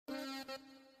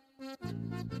we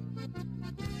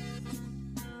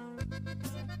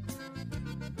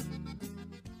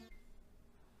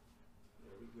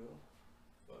go.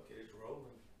 Fuck it, it's rolling.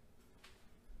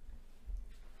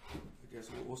 I guess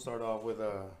we'll start off with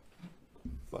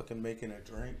fucking making a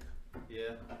drink.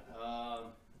 Yeah.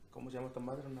 ¿Cómo se llama esta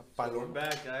madre? Una So we're paloma.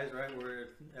 back, guys, right? We're at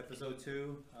episode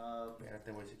 2.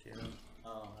 Espérate, güey, si quieres.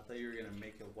 I thought you were going to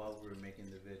make it while we were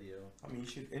making the video. I mean, you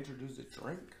should introduce the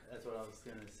drink. That's what I was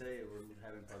going to say. We're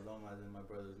having palomas and my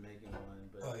brother's making one,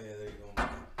 but Oh, yeah, there you go.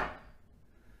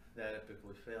 that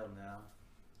epically failed now.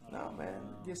 No, man.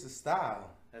 Gets the style.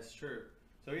 That's true.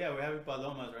 So, yeah, we're having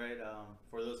palomas, right?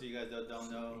 For those of you guys that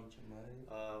don't know,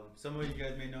 some of you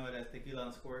guys may know it as tequila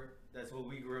and squirt. That's what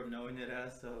we grew up knowing it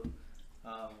as. So,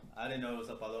 I didn't know it was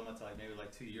a paloma until maybe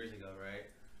like 2 years ago, right?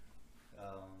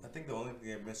 I think the only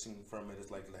thing I'm missing from it is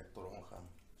like toronja.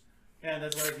 Yeah,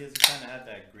 that's why it gives kind of had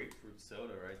that grapefruit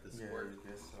soda, right? The squirt.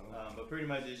 Yeah, I guess so. But pretty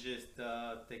much it's just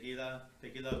tequila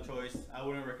of choice. I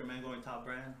wouldn't recommend going top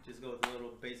brand. Just go with a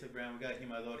little basic brand. We got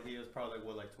Himador here. It's probably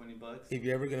like $20. If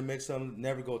you're ever gonna make some,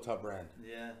 never go top brand.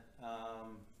 Yeah.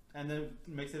 And then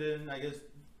mix it in. I guess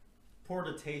pour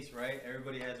to taste, right?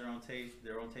 Everybody has their own taste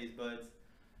buds.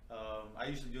 I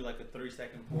usually do like a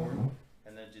 3-second pour,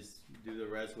 and then just do the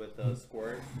rest with the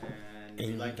squirt. And if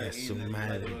you like that heat, and then you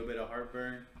like a little bit of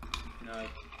heartburn,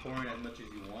 pouring as much as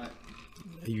you want.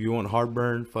 If you want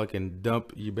heartburn, fucking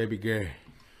dump your baby girl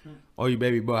or your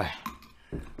baby boy.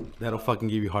 That'll fucking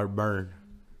give you heartburn.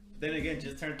 Then again,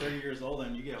 just turn 30 years old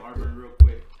and you get heartburn real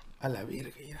quick. A la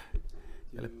verga, ya.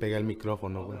 Ya le pega el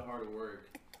micrófono, All güey. that hard work.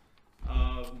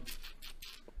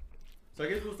 So I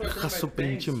guess we'll start Deja su by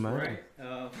thanks, pinche madre.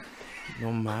 right?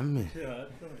 No mames.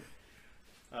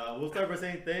 We'll start by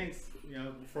saying thanks,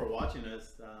 for watching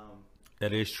us.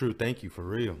 That is true. Thank you, for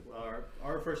real.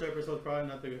 Our first episode is probably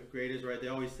not the greatest, right? They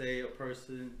always say a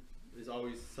person is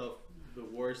always the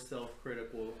worst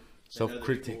self-critical.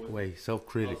 Self-critic, güey.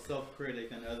 Self-critic. Self-critic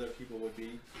than other people would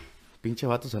be. Pinche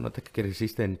vato, se nota que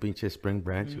creciste en pinche Spring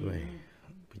Branch, güey.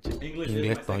 Pinche English inglés is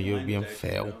my second tuyo language, bien actually,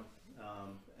 feo.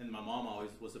 And my mom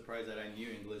always was surprised that I knew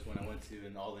English when I went to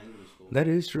an all-English school. That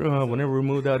is true, huh? Whenever we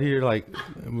moved out here, like,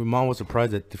 my mom was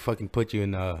surprised that they fucking put you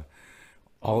in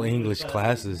all English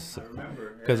classes. I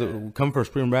remember. Because come from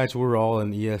Spring Branch, we were all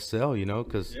in ESL,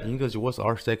 because English was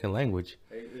our second language.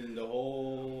 In the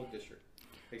whole district.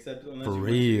 Except unless For you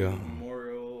real. went to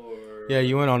Memorial or... Yeah,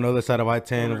 you went on the other side of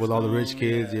I-10 with all the rich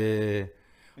kids, yeah.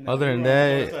 Other than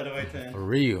that, for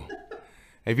real.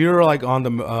 If you were like on the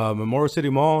Memorial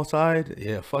City Mall side,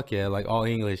 yeah, fuck yeah, like all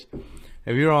English.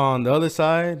 If you're on the other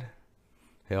side,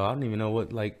 hell, I don't even know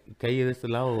what, like, calle de este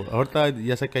lado. Ahorita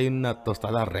ya sé que hay una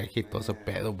tostada regia y todo ese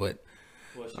pedo, but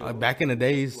back in the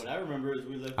days, what I remember is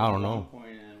we lived I don't in know. Long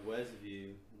Point and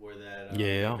Westview, where that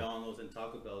Yeah. McDonald's and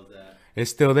Taco Bell's at.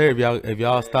 it's still there. If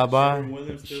y'all stop by,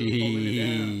 Sherwin-Williams still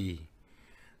holding it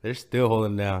they're still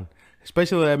holding down.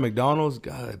 Especially at McDonald's,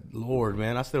 God, Lord,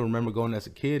 man. I still remember going as a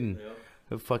kid and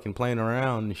fucking playing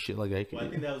around and shit like that. Well, I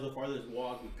think that was the farthest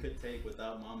walk we could take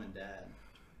without mom and dad.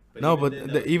 No, even but then,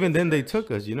 that was even then they stretch.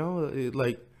 took us,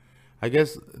 like, I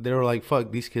guess they were like,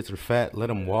 fuck, these kids are fat, let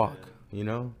them walk,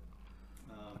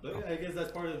 But I guess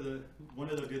that's part of one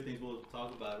of the good things we'll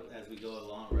talk about as we go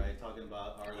along, right? Talking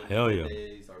about our Hell yeah.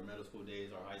 days, our middle school days,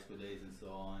 our high school days, and so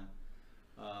on.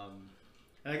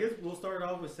 And I guess we'll start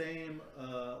off with saying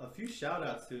a few shout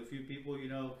outs to a few people,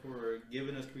 for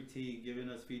giving us critique, giving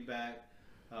us feedback.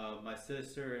 My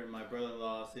sister and my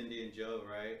brother-in-law, Cindy and Joe,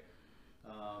 right?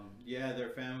 Yeah, they're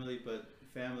family, but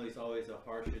family's always the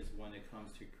harshest when it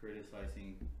comes to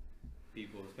criticizing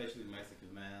people, especially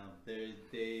Mexicans, man.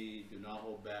 They do not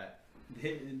hold back.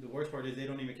 The worst part is they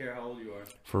don't even care how old you are.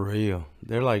 For real.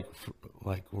 They're like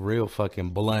real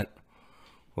fucking blunt.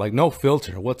 Like no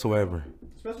filter whatsoever.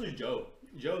 Especially Joe.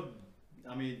 Joe,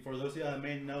 I mean, for those of you that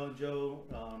may know Joe,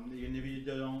 even if you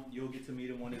don't, you'll get to meet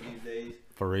him one of these days.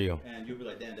 For real. And you'll be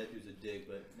like, damn, that dude's a dick.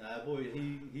 But nah, boy,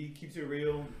 he keeps it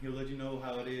real. He'll let you know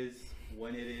how it is,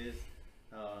 when it is.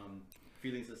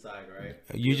 Feelings aside, right?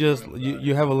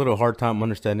 You have a little hard time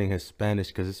understanding his Spanish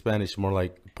because his Spanish is more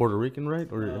like Puerto Rican,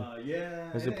 right? Or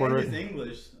yeah. is it and Puerto his Rican?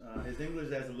 English. His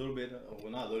English has a little bit,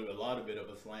 well, not a little bit, a lot of bit of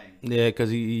a slang. Yeah, because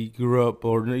he grew up,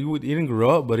 or he didn't grow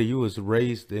up, but he was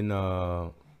raised in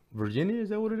Virginia. Is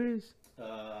that what it is?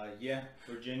 Yeah,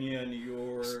 Virginia, New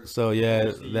York. So yeah,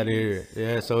 overseas. that area.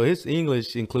 Yeah, so his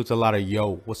English includes a lot of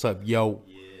yo. What's up, yo?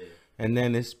 Yeah. And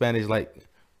then his Spanish like,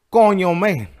 coño,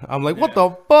 man. I'm like, what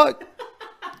the fuck?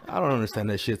 I don't understand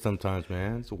that shit sometimes,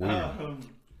 man. It's weird.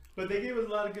 But they gave us a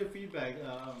lot of good feedback.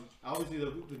 Obviously,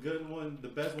 the good one, the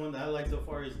best one that I like so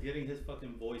far is getting his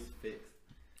fucking voice fixed.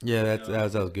 Yeah, You that know,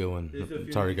 was a good one. there's a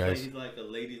few, Sorry, he's like, guys. he's like a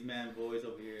ladies' man voice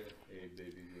over here. Hey,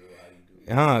 baby girl,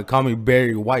 how you doing? Call me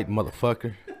Barry White,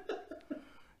 motherfucker.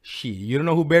 Shit, you don't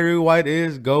know who Barry White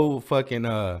is? Go fucking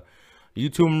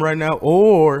YouTube him right now,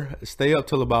 or stay up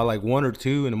till about like 1 or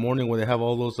 2 in the morning where they have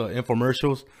all those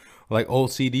infomercials, like old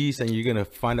CDs, and you're gonna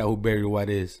find out who Barry White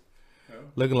is. Oh.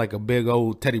 Looking like a big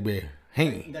old teddy bear.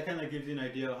 Hey, That kind of gives you an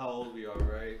idea of how old we are,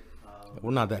 right?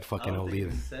 we're not that I fucking don't old think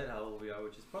either. we said how old we are,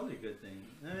 which is probably a good thing.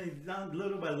 I mean,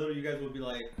 little by little, you guys will be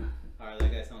like, all right,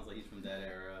 that guy sounds like he's from that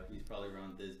era. He's probably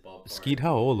around this ballpark. Skeet,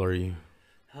 how old are you?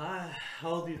 How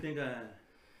old do you think I am?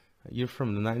 You're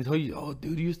from the 90s. Oh,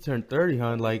 dude, you just turned 30,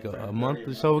 huh? Like a Turned month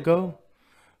 30 or so months ago?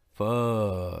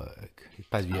 Fuck.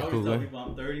 Estás I always viejo, tell güey. people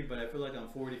I'm 30, but I feel like I'm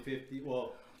 40, 50.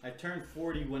 Well, I turned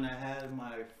 40 when I had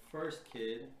my first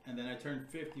kid, and then I turned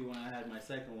 50 when I had my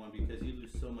second one because you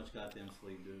lose so much goddamn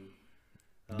sleep,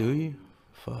 dude. Do you?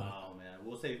 Fuck. Oh man,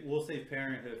 we'll save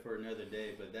parenthood for another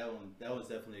day, but that one's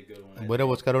definitely a good one. Voy a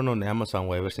buscar uno en Amazon,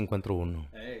 güey, a ver si encuentro uno.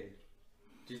 Hey,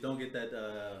 just don't get that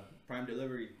Prime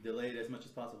delivery delayed as much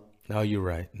as possible. No, you're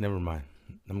right. Never mind.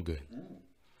 I'm good.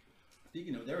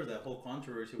 Speaking of, there was that whole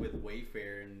controversy with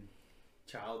Wayfair and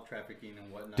child trafficking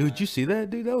and whatnot. Dude, you see that,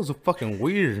 dude? That was a fucking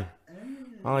weird.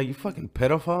 I'm like, you fucking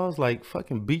pedophiles, like,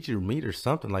 fucking beat your meat or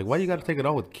something. Like, why you gotta take it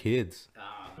all with kids?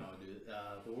 No, dude.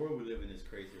 The world we live in is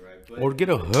crazy, right? But Or get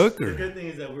a the hooker. good thing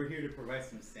is that we're here to provide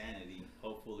some sanity,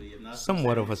 hopefully, if not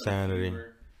Somewhat of a some sanity.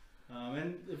 humor.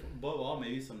 And above all,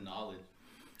 maybe some knowledge.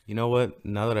 You know what?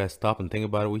 Now that I stop and think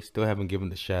about it, we still haven't given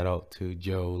the shout out to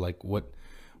Joe. Like,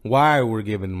 why we're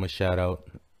giving him a shout out?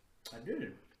 I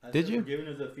did. Did you? For giving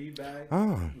us a feedback,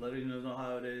 letting us know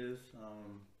how it is.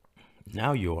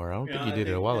 Now you are. I don't think you did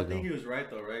it a while I ago. think he was right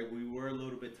though, right? We were a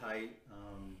little bit tight,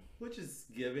 which is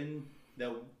given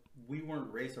that we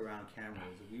weren't raised around cameras.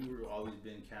 We were always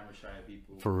been camera shy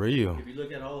people. For real. If you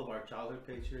look at all of our childhood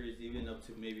pictures, even up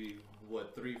to maybe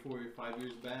 3, 4, 5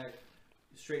 years back,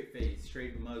 straight face,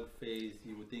 straight mug face.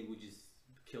 You would think we just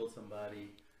killed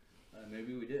somebody.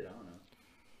 Maybe we did. I don't know.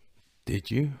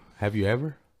 Did you? Have you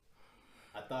ever?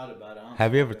 I thought about it.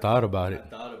 Have you ever thought about it? I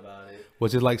thought about it.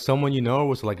 Was it like someone you know, or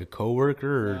was it like a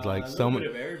coworker, or like A little someone,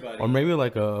 bit of everybody. or maybe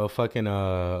like a fucking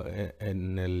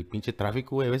en el pinche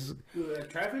tráfico, güey? A veces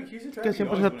Traffic, Houston que traffic.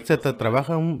 siempre always wanna se kill te somebody.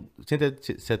 trabaja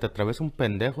se te atraviesa un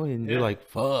pendejo, and you're Yeah. like,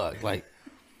 fuck, like,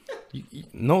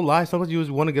 no lie. Sometimes you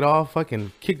just want to get off,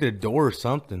 fucking kick their door or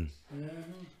something.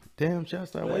 Damn,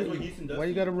 Shasta, But that's what Houston does why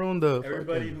you to gotta ruin the?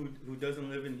 Everybody fucking- who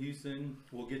doesn't live in Houston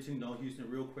will get to know Houston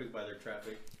real quick by their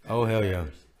traffic. and Oh, their hell yeah.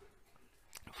 drivers.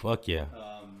 Fuck yeah.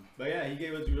 But yeah, he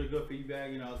gave us really good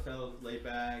feedback. You know, tell us lay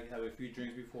back, have a few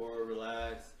drinks before,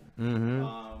 relax, Mm-hmm.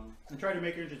 and try to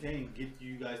make it entertaining. Get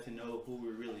you guys to know who we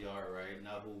really are, right?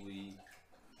 Not who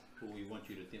we want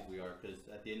you to think we are. Because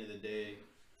at the end of the day,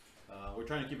 we're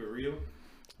trying to keep it real.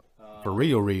 For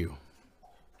real.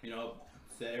 You know,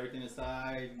 set everything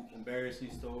aside,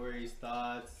 embarrassing stories,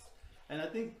 thoughts, and I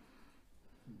think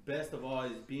best of all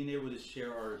is being able to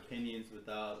share our opinions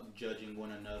without judging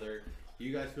one another.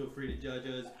 You guys feel free to judge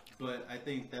us, but I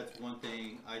think that's one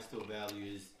thing I still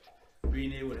value is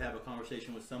being able to have a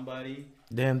conversation with somebody.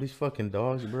 Damn, these fucking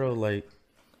dogs, bro. Like,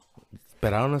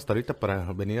 esperaron hasta ahorita para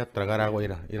venir a tragar agua.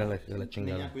 Ir a la Niña,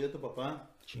 chingada. cuida tu papá.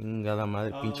 Chingada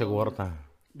madre, pinche gorda.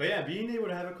 But yeah, being able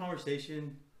to have a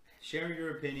conversation, sharing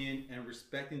your opinion, and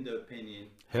respecting the opinion.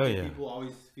 Hell yeah. People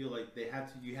always feel like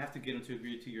you have to get them to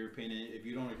agree to your opinion. If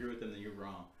you don't agree with them, then you're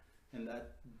wrong. And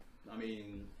that, I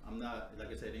mean, I'm not,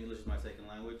 like I said, English is my second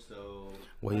language, so.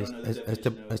 Güey, I don't know the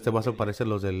definition of este the vaso opinion. parece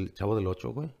los del Chavo del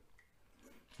Ocho, güey.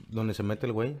 Donde se mete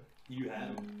el güey. You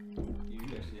had them. You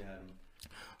actually had them.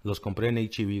 Los compré en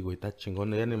H-E-B, güey. Está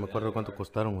chingón. Ya ni me acuerdo cuánto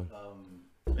costaron, güey.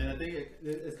 And I think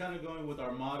it's kind of going with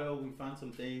our motto. We found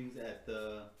some things at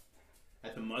the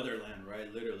motherland,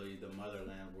 right? Literally the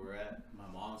motherland. We're at my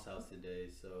mom's house today,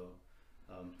 so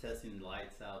testing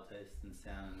lights out, testing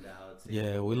sound out. seeing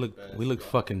Yeah, what we works look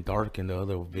best, fucking dark in the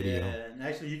other video. Yeah, and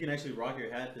actually, you can actually rock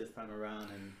your hat this time around,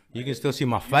 and You can still see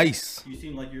my face. You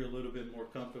seem like you're a little bit more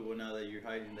comfortable now that you're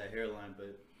hiding that hairline,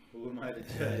 but who am I to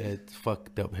judge? It's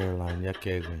fucked up hairline. Ya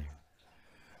que, güey.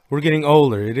 We're getting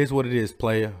older. It is what it is,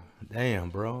 playa. Damn,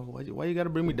 bro. Why you gotta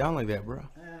bring me down like that, bro?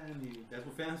 And that's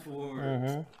what fans for.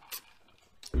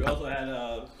 Mm-hmm. We also had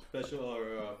a special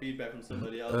feedback from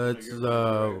somebody else. It's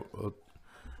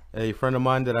a friend of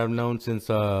mine that I've known since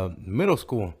middle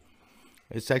school.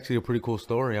 It's actually a pretty cool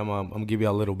story. I'm gonna give you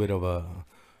a little bit of a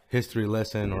history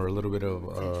lesson or a little bit of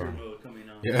teacher mode coming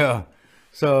on. yeah.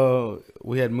 So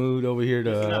we had moved over here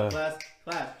Listen up, to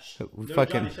class. Shh. we Little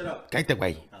fucking Johnny, shut up. cállate,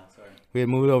 güey. Oh, sorry. We had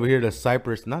moved over here to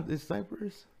Cypress. Not this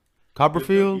Cypress,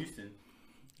 Copperfield. Houston.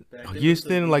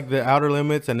 Houston, like the outer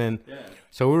limits, and then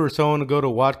so we were someone to go to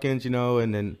Watkins, you know,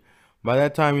 and then by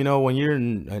that time, you know, when you're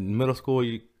in middle school,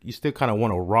 you still kind of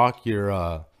want to rock your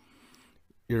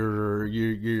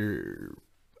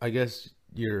I guess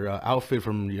your outfit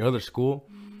from your other school.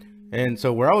 And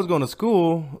so where I was going to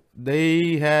school,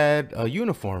 they had a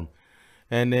uniform,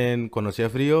 and then cuando hacía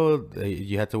frío,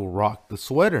 you had to rock the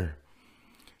sweater.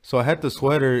 So I had the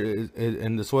sweater,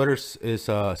 and the sweater is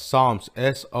SOMS,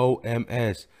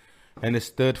 SOMS, and it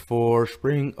stood for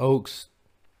Spring Oaks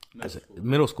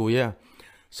Middle School, yeah.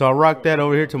 So I rocked that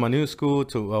over here to my new school,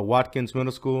 to Watkins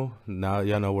Middle School. Now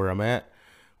y'all know where I'm at.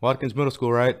 Watkins Middle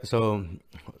School, right? So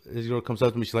this girl comes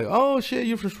up to me, she's like, "Oh shit,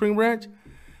 you're from Spring Branch?"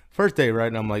 First day, right?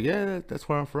 And I'm like, "Yeah, that's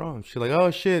where I'm from." She's like,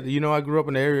 "Oh shit, you know, I grew up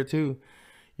in the area too."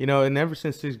 You know, and ever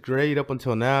since 6th grade up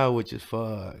until now, which is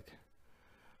fuck.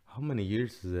 How many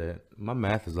years is that? My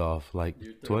math is off. Like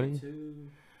 20?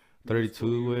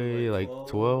 32 way, like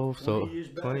 12. So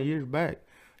 20 years back.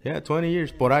 Yeah, 20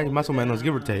 years. Por ahí, más o menos,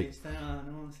 give or take.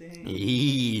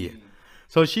 Yeah.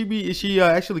 So she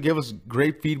actually gave us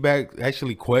great feedback,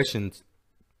 actually questions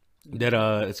that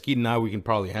Skeet and I, we can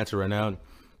probably answer right now.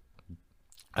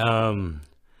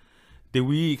 Did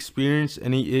we experience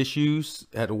any issues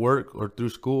at work or through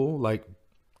school? Like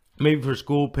maybe for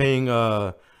school paying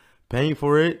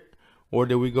for it, or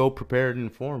did we go prepared and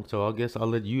informed? So I guess I'll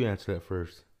let you answer that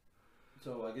first.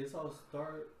 So I guess I'll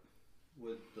start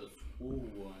with the school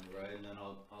one, right? And then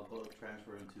I'll go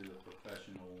transfer into the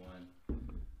professional one.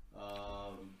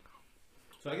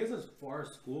 So I guess as far as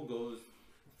school goes,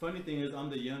 funny thing is I'm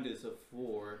the youngest of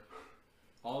 4.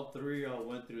 All 3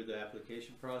 went through the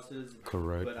application process.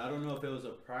 Correct. But I don't know if it was a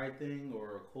pride thing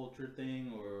or a culture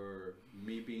thing or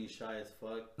me being shy as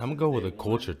fuck. I'm gonna go with a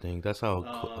culture thing. That's how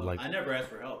I never asked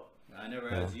for help. I never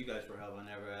asked you guys for help. I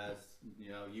never asked, you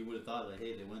know, you would have thought like,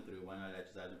 hey, they went through it. Why not I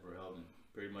just ask them for help? And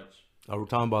pretty much. Are we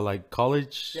talking about like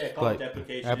college? Yeah, college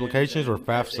like applications or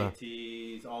FAFSA?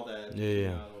 SATs, all that. Yeah, you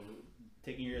know,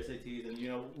 taking your SATs, and you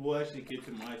know, we'll actually get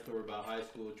to my story about high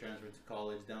school, transferring to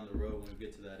college down the road when we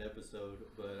get to that episode.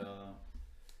 But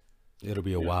it'll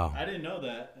be a while. I didn't know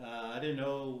that. I didn't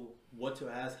know what to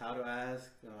ask, how to ask,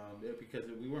 because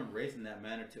we weren't raised in that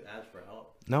manner to ask for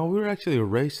help. No, we were actually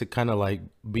raised to kind of like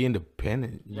be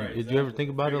independent. Right, did you ever think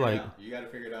about it? Like, you got to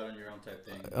figure it out on your own type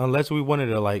thing. Unless we wanted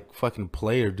to like fucking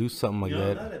play or do something like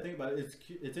that. Now that I think about it,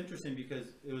 it's interesting because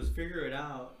it was figure it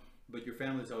out, but your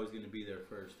family's always going to be there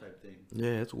first type thing.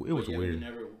 Yeah, it was weird. We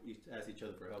never ask each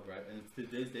other for help, right? And to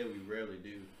this day, we rarely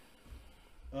do.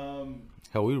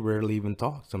 Hell, we rarely even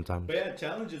talk sometimes. But yeah,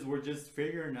 challenges were just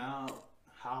figuring out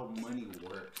how money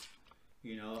works.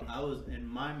 You know, I was in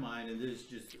my mind, and this is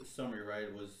just a summary, right?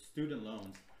 It was student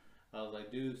loans. I was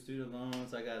like, dude, student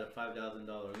loans. I got a $5,000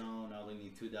 loan. I only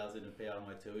need $2,000 to pay all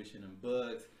my tuition and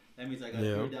books. That means I got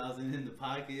 $3,000 in the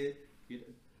pocket.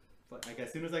 Like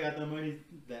as soon as I got the money,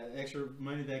 that extra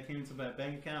money that came into my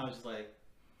bank account, I was just like,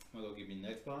 I'm gonna go get me an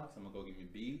Xbox. I'm gonna go get me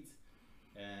Beats,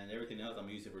 and everything else I'm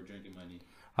gonna use it for drinking money.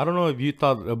 I don't know if you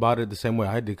thought about it the same way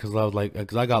I did, because I was like,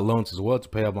 because I got loans as well to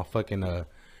pay off my fucking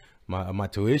my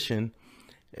tuition,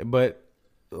 but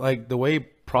like the way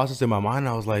it processed in my mind,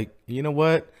 I was like, you know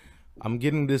what? I'm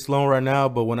getting this loan right now,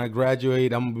 but when I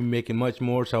graduate, I'm gonna be making much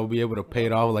more, so I'll be able to pay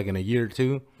it off like in a year or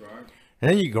two. Right. And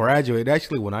then you graduate.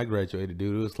 Actually, when I graduated,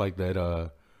 dude, it was like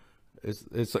that.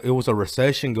 It was a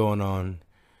recession going on,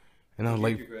 and I was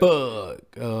like,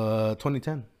 fuck.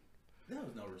 2010. That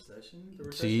was no recession. The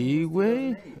recession Sí,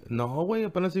 güey. No, güey,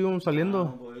 apenas íbamos saliendo.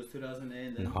 No, boy, it was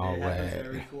 2008. Then no, it happens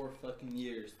every 4 fucking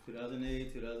years.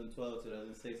 2008, 2012,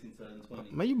 2016,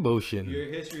 2020. Man, you bullshitting. You're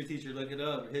a history teacher. Look it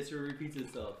up. History repeats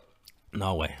itself.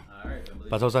 No, güey. Alright.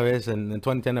 Pasó esa vez en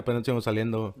 2010 apenas íbamos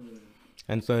saliendo.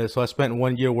 And so I spent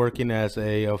 1 year working as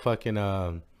a fucking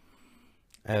at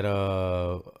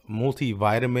a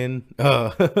multivitamin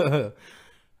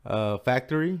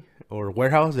factory or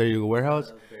warehouse. There you go,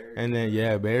 warehouse. And then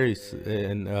berries,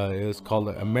 and it was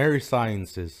called Mary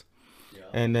Sciences. Yeah.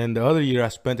 And then the other year I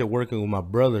spent it working with my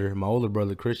brother, my older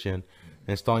brother Christian,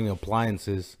 installing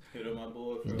appliances.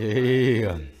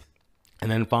 Yeah. And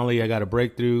then finally I got a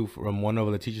breakthrough from one of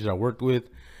the teachers I worked with.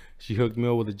 She hooked me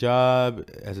up with a job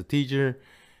as a teacher,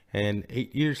 and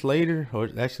 8 years later, or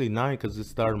actually 9, because it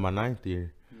started my 9th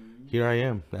year. Here I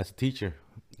am as a teacher.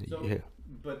 So, yeah.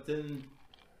 But then,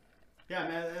 yeah,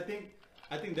 man,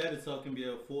 I think that itself can be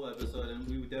a full episode, and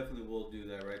we definitely will do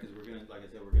that, right? Because we're gonna, like I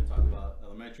said, we're gonna talk about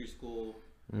elementary school,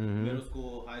 middle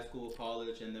school, high school,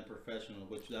 college, and then professional.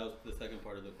 Which that was the second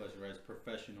part of the question, right? It's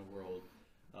professional world.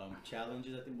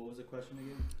 Challenges, I think. What was the question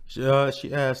again?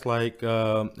 She asked like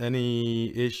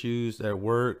any issues at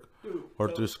work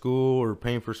or through school or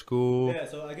paying for school. Yeah,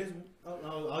 so I guess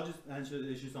I'll just answer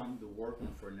the issues on the work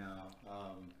one for now.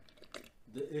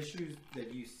 The issues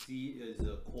that you see is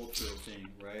a cultural thing,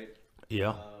 right?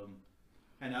 Yeah.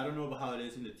 And I don't know about how it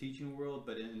is in the teaching world,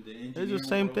 but in the engineering It's the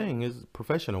same world, thing. It's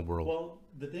professional world. Well,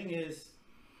 the thing is,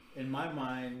 in my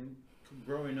mind,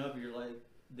 growing up, you're like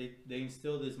they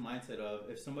instill this mindset of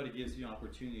if somebody gives you an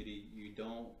opportunity, you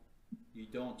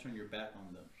don't turn your back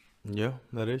on them. Yeah,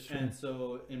 that is true. And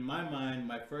so, in my mind,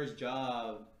 my first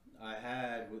job I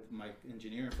had with my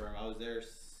engineering firm, I was there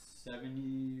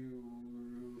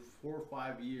 4 or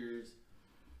 5 years.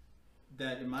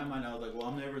 That in my mind, I was like, well,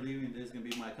 I'm never leaving. This is gonna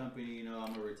be my company. You know,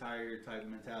 I'm a retired type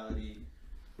mentality.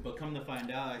 But come to find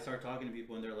out, I start talking to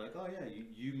people, and they're like, oh yeah,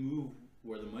 you move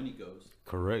where the money goes.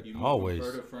 Correct. You move Always.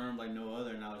 from firm to firm like no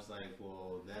other. And I was like,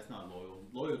 well, that's not loyal.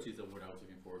 Loyalty is the word I was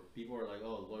looking for. People are like,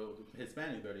 oh, loyal.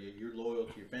 Hispanic better. You're loyal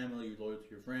to your family. You're loyal to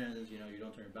your friends. You know, you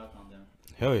don't turn your back on them.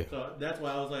 Hell yeah. So that's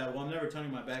why I was like, well, I'm never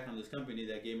turning my back on this company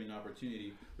that gave me an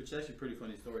opportunity, which is actually a pretty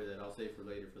funny story that I'll save for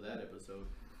later for that episode,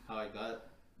 how I got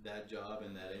that job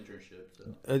and that internship. So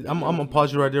I'm gonna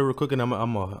pause you right there real quick, and I'm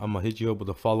gonna hit you up with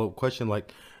a follow-up question.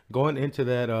 Like going into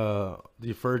that,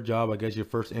 your first job, I guess your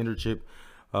first internship,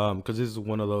 because this is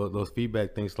one of those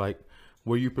feedback things. Like,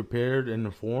 were you prepared and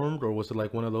informed, or was it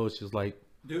like one of those just like,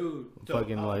 dude,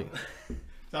 fucking like?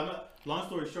 So long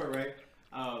story short, right?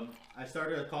 I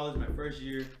started at college my first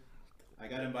year. I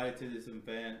got invited to this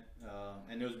event,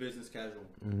 and it was business casual.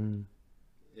 Mm-hmm.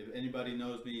 If anybody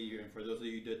knows me, and for those of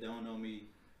you that don't know me,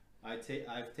 I've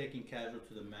taken casual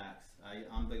to the max.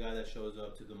 I'm the guy that shows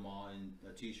up to the mall in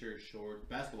a t-shirt, shorts,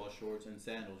 basketball shorts, and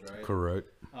sandals, right?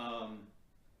 Correct.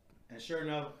 And sure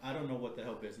enough, I don't know what the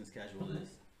hell business casual is.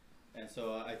 And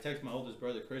so I text my oldest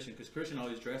brother, Christian, because Christian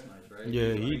always dressed nice, right?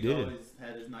 Yeah, he did. He always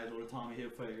had his nice little Tommy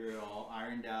Hilfiger all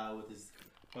ironed out with his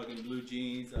fucking blue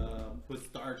jeans, with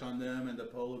starch on them, and the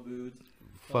polo boots.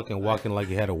 Fucking walking like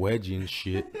he had a wedgie and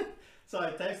shit. So I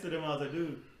texted him. I was like,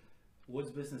 dude, what's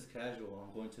business casual?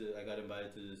 I got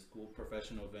invited to this school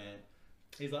professional event.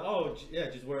 He's like, oh, yeah,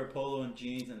 just wear a polo and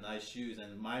jeans and nice shoes.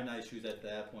 And my nice shoes at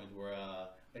that point were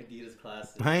Adidas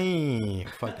Classics. Hey,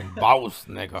 fucking boss,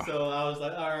 nigga. So I was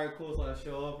like, all right, cool. So I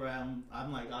show up, right?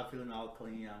 I'm like, I'm feeling all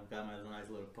clean. I've got my nice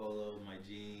little polo, my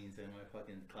jeans, and my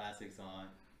fucking classics on.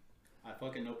 I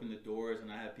fucking opened the doors,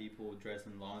 and I had people dressed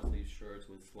in long sleeve shirts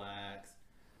with slacks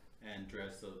and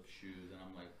dress up shoes, and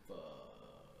I'm like, fuck,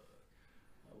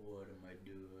 what am I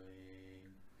doing?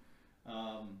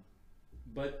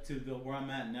 But to where I'm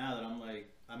at now, that I'm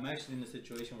like, I'm actually in a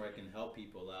situation where I can help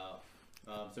people out.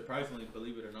 Surprisingly,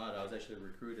 believe it or not, I was actually a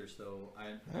recruiter, so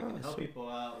I can help people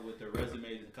out with their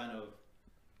resumes and kind of.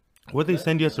 What they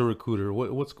send you as a recruiter?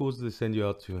 What schools did they send you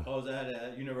out to? I was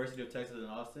at University of Texas in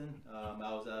Austin.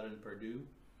 I was out in Purdue,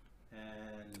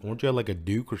 and Weren't you at like a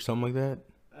Duke or something like that?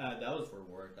 that was for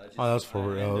work. That was for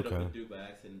work. I ended Okay. up with Duke by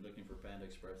accident looking for Panda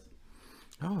Express.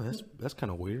 Oh, that's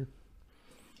kind of weird.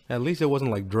 At least it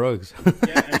wasn't like drugs.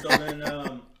 Yeah, and so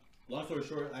then, long story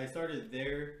short, I started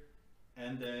there,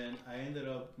 and then I ended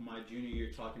up my junior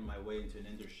year talking my way into an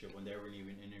internship when they weren't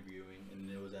even interviewing, and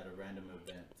it was at a random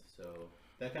event. So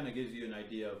that kind of gives you an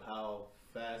idea of how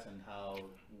fast and how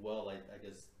well I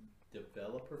guess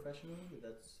develop professionally.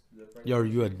 That's the right. Yeah, or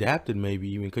you adapted maybe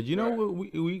even because you know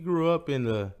Right. we grew up in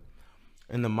the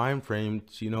mind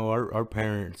frames. You know, our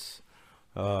parents,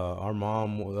 our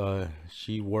mom,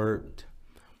 she worked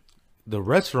the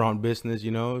restaurant business, you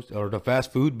know, or the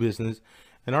fast food business,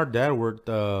 and our dad worked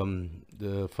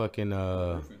the fucking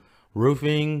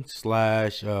roofing /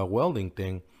 welding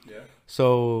thing. Yeah.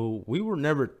 So we were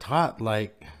never taught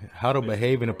like how to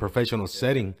behave in a professional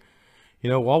setting. You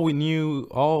know, all we knew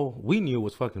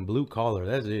was fucking blue collar.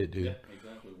 That's it, dude. Yeah,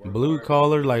 exactly. Work Blue hard.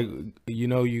 collar, like, you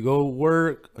know, you go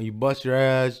work, you bust your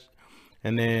ass,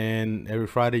 and then every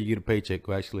Friday you get a paycheck.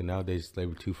 Well, actually, nowadays it's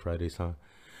every 2 Fridays, huh?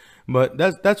 But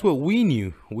that's what we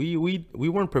knew. We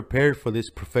weren't prepared for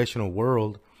this professional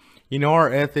world. You know,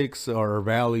 our ethics, our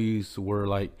values were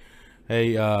like,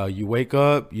 hey, you wake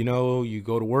up, you know, you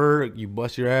go to work, you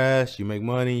bust your ass, you make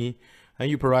money,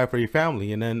 and you provide for your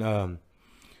family. And then,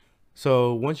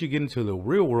 so once you get into the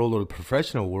real world or the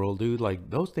professional world, dude, like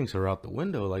those things are out the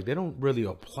window. Like they don't really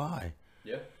apply.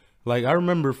 Yeah. Like I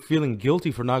remember feeling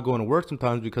guilty for not going to work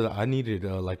sometimes because I needed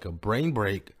like a brain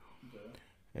break.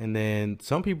 And then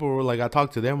some people were like, I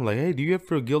talked to them like, hey, do you ever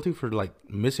feel guilty for like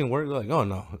missing work? They're like, oh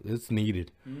no, it's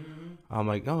needed. Mm-hmm. I'm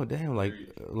like, oh damn,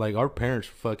 like our parents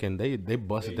fucking they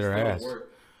busted their still ass,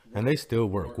 work. and they still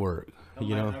work.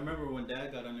 You I know, remember when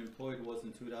Dad got unemployed was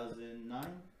in 2009,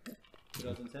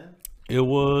 2010, it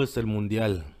was el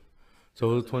mundial,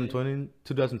 so it was 2008? 2020,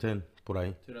 2010, por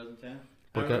ahí. 2010. I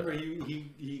Porque- remember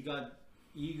he got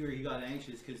eager. He got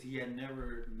anxious because he had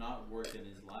never not worked in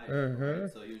his life. Mhm.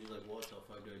 Right? So he was just like, "What the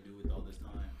fuck do I do with all this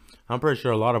time?" I'm pretty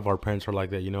sure a lot of our parents are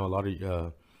like that. You know, a lot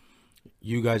of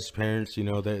you guys' parents, you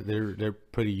know, they're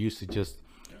pretty used to just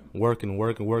working,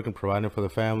 providing for the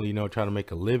family. You know, trying to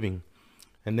make a living,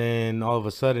 and then all of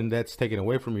a sudden that's taken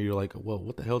away from you. You're like, well,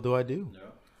 what the hell do I do? Yeah.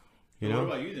 You So know?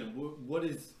 what about you then? What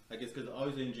is, I guess, because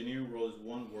obviously engineering world is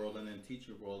one world, and then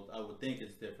teacher world, I would think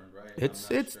it's different, right? It's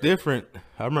I'm not it's sure. different.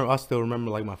 I still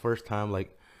remember like my first time.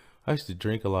 Like I used to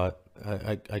drink a lot.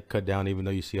 I cut down even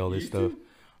though you see all this used stuff. to?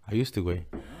 I used to wait.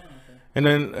 Oh, okay. And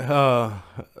then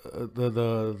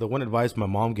the one advice my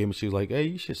mom gave me, she was like, "Hey,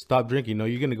 you should stop drinking. You know,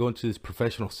 you're gonna go into this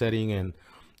professional setting, and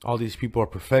all these people are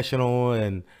professional,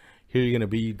 and here you're gonna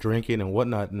be drinking and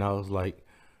whatnot." And I was like,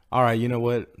 "All right, you know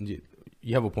what? You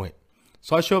have a point."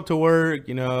 So I show up to work.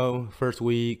 You know, first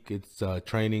week it's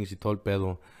trainings, y todo el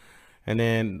pedo, and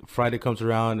then Friday comes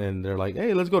around, and they're like,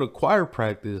 "Hey, let's go to choir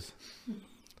practice."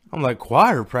 I'm like,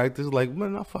 "Choir practice? Like,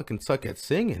 man, I fucking suck at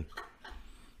singing."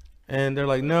 And they're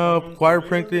like, no, choir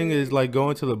practicing is like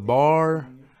going to the bar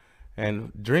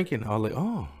and drinking. I was like,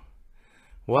 oh,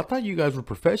 well, I thought you guys were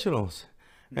professionals.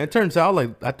 And it turns out,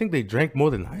 like, I think they drank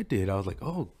more than I did. I was like,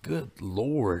 oh, good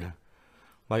Lord.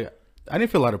 Like, I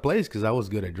didn't feel out of place because I was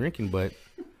good at drinking, but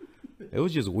it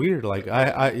was just weird. Like,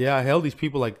 I held these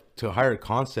people, like, to a higher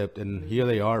concept, and here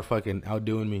they are fucking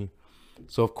outdoing me.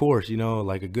 So, of course, you know,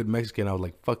 like a good Mexican, I was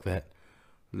like, fuck that.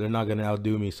 They're not going to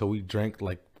outdo me. So we drank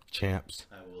like champs.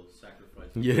 I will sacrifice.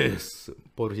 Yes,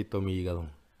 pobrecito mi hígado.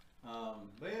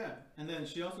 But yeah, and then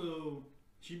she also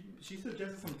she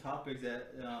suggested some topics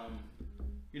that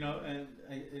you know, and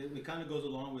it kind of goes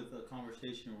along with a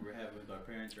conversation we were having with our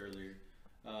parents earlier.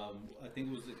 I think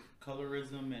it was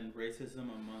colorism and racism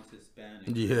amongst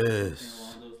Hispanics. Yes. Something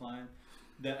along those lines.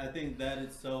 That I think that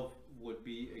itself would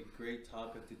be a great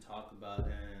topic to talk about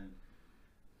and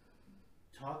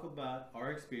talk about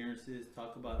our experiences,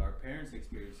 talk about our parents'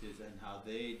 experiences and how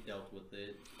they dealt with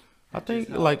it. I and think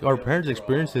just how like our they parents'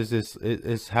 overall- experiences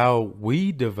is how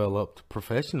we developed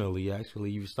professionally.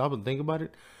 Actually, you stop and think about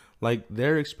it, like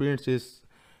their experiences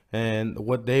and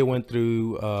what they went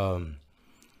through.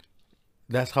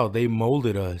 That's how they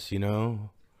molded us. You know,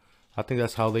 I think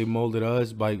that's how they molded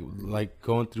us by like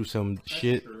going through some That's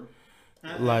shit. true.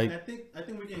 And Like, I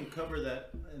think we can cover that,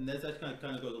 and that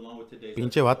kind of goes along with today's.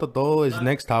 pinche episode. vato, todo is Not-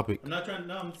 next topic. I'm not trying.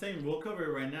 No, I'm saying we'll cover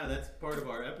it right now. That's part of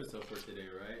our episode for today,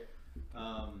 right?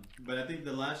 But I think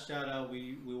the last shout out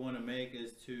we want to make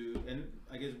is to, and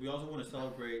I guess we also want to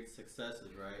celebrate successes,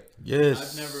 right? Yes.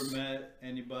 I've never met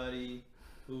anybody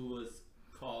who was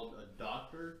called a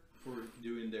doctor for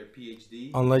doing their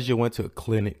PhD. Unless you went to a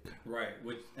clinic. Right,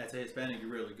 which as a Hispanic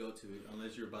you rarely go to it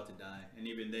unless you're about to die, and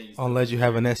even then you. Still Unless you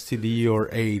have an STD or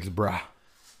AIDS, bruh.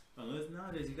 Unless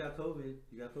nowadays you got COVID.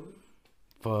 You got COVID.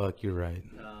 Fuck, you're right.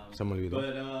 Somebody do.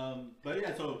 But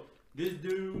yeah, so this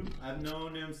dude, I've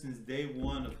known him since day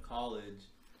one of college,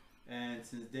 and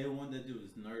since day one, that dude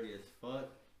was nerdy as fuck.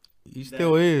 He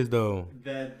still is though.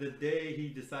 That the day he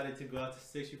decided to go out to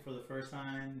 60 for the first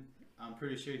time, I'm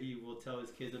pretty sure he will tell his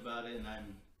kids about it, and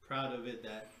I'm proud of it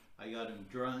that I got him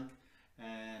drunk,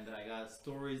 and I got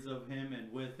stories of him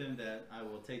and with him that I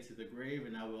will take to the grave,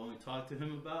 and I will only talk to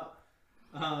him about.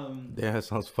 Yeah, that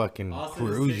sounds fucking Austin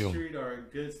and 6th crucial. Street are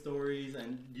good stories,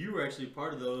 and you were actually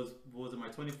part of those. Was it my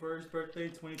 21st birthday,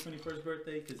 2021st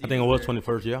birthday? Cause I think it was there.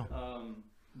 21st, yeah.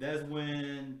 That's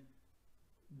when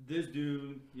this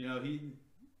dude, you know, he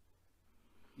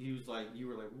was like, you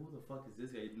were like, who the fuck is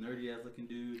this guy? Nerdy ass looking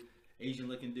dude, Asian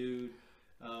looking dude,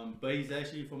 but he's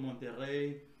actually from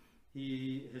Monterrey.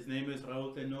 His name is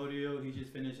Raul Tenorio. He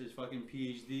just finished his fucking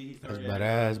PhD. He started That's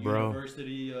at badass, bro.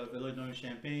 University of Illinois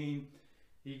Champaign.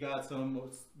 He got some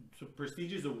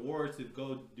prestigious awards to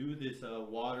go do this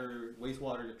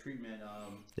wastewater treatment.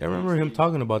 Yeah, I remember him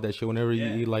talking about that shit whenever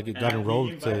Yeah. he like And got he enrolled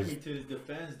invited to me to his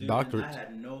defense, dude. doctorate. And I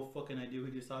had no fucking idea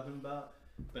what he was talking about,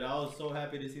 but I was so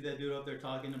happy to see that dude up there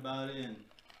talking about it. And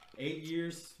 8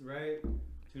 years, right?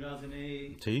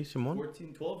 2008. See, Simon?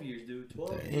 14, 12 years, dude.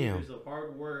 12 Damn. years of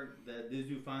hard work that this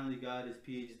dude finally got his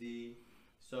PhD.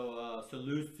 So,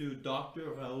 salutes to Dr.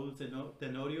 Raul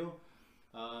Tenorio.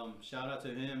 Shout out to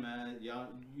him, man. Y'all,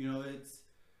 you know, it's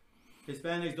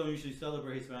Hispanics don't usually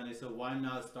celebrate Hispanics, so why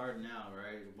not start now,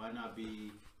 right? Why not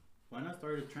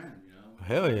start a trend, you know?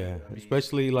 Hell yeah. I mean,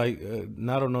 Especially like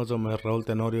not on Raul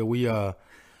Tenorio.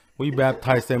 We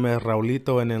baptized him as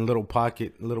Raulito, and in little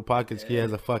pockets he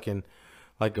has a fucking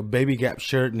like a baby Gap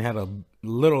shirt and had a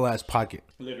little ass pocket.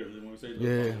 literally, when we say little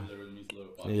Yeah. pocket, literally means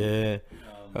little pocket. Yeah.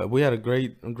 We had a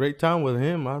great time with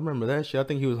him. I remember that shit. I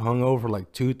think he was hung over for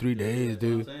like 2-3 days, That's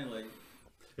what I'm dude. saying, like,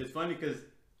 it's funny because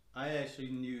I actually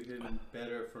knew him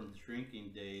better from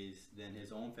drinking days than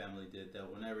his own family did.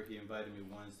 That whenever he invited me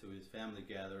once to his family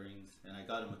gatherings and I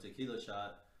got him a tequila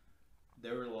shot,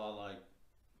 they were all like,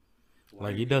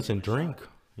 like he doesn't drink.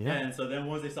 Yeah. And so then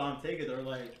once they saw him take it, they were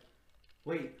like,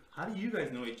 wait, how do you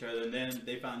guys know each other? And then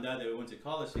they found out that we went to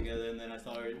college together. And then I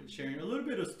started sharing a little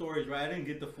bit of stories, right? I didn't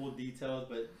get the full details,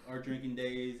 but our drinking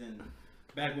days and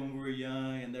back when we were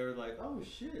young. And they were like, oh,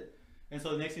 shit. And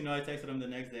so the next thing you know, I texted him the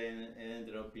next day. And it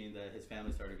ended up being that his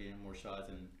family started getting more shots.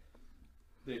 And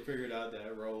they figured out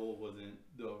that Raul wasn't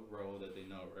the Raul that they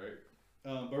know, right?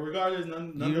 But regardless,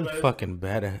 nonetheless. You're fucking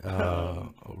bad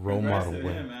role model, to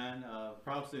him, man.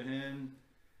 Props to him.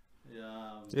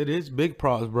 It is big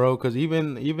props, bro. Because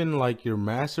even like your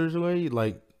master's way,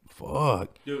 like fuck.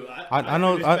 Dude, I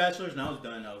know. Bachelor's and I was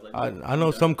done. I was like, I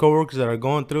know some coworkers that are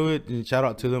going through it, and shout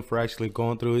out to them for actually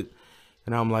going through it.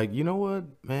 And I'm like, you know what,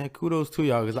 man? Kudos to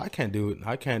y'all, because I can't do it.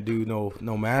 I can't do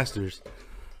no masters.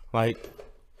 Like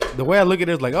the way I look at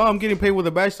it is like, oh, I'm getting paid with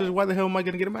a bachelor's. Why the hell am I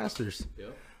gonna get a master's?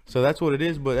 Yep. So that's what it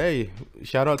is. But hey,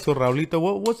 shout out to Raulito.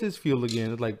 What's his field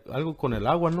again? It's like algo con el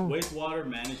agua, no? Wastewater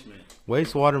management.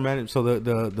 Wastewater management. So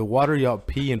the water y'all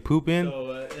pee and poop in,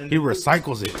 he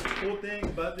recycles it. Cool thing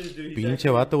about this dude. Pinche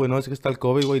vato, güey. No es que está el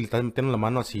COVID, güey. Le estás metiendo la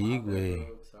mano así, güey.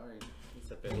 Sorry.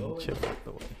 Pinche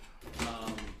vato, güey.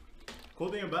 Cool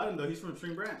thing about him though, he's from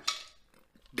Spring Branch.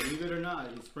 Believe it or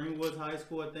not, in Springwoods High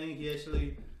School, I think he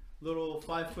actually little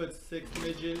 5'6"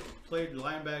 midget played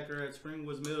linebacker at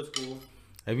Springwoods Middle School.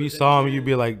 If you saw him, you'd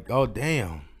be like, "Oh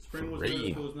damn!" Springwoods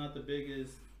Middle School is not the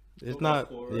biggest. It's not.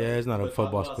 School, yeah, it's not a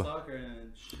football school. Soccer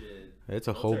and shit. It's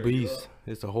a whole beast.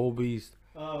 It's a whole beast.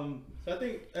 So I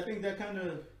think that kind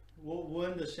of we'll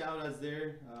end the shout outs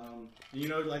there. You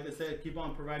know, like I said, keep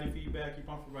on providing feedback, keep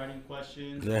on providing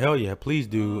questions. Yeah, hell yeah, please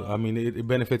do. I mean, it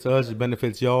benefits us. It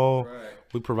benefits y'all. Right.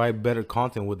 We provide better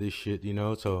content with this shit, you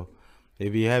know. So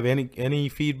if you have any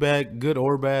feedback, good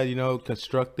or bad, you know,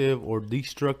 constructive or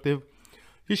destructive,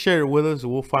 just share it with us.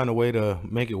 We'll find a way to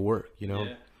make it work, you know.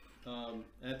 Yeah.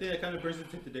 And I think that kind of brings us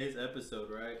to today's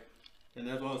episode, right? And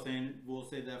that's what I was saying. We'll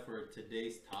save that for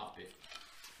today's topic.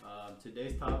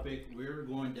 Today's topic, we're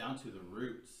going down to the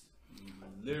roots.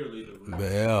 Literally the roots.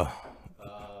 Yeah.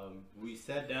 We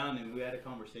sat down and we had a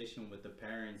conversation with the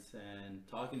parents and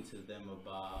talking to them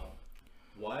about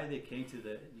why they came to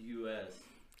the U.S.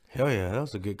 Hell yeah, that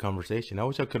was a good conversation. I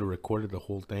wish I could have recorded the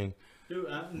whole thing. Dude,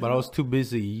 but I was too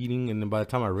busy eating, and then by the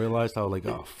time I realized, I was like,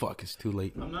 oh, fuck, it's too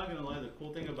late. I'm not going to lie. The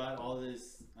cool thing about all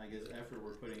this, I guess, effort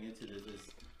we're putting into this is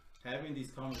having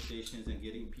these conversations and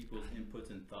getting people's inputs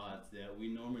and thoughts that we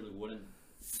normally wouldn't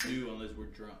do unless we're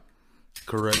drunk.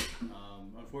 Correct.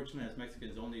 Unfortunately, as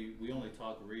Mexicans, we only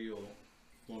talk real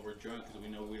when we're drunk because we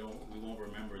know we won't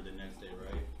remember the next day,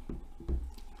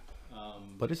 right?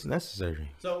 But it's necessary.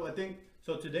 So I think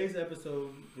today's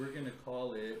episode we're gonna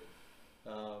call it.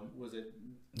 Was it?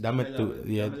 Dame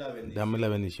la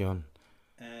bendición.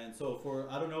 And so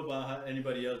I don't know about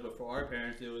anybody else, but for our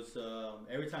parents, it was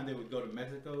every time they would go to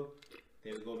Mexico,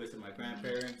 they would go visit my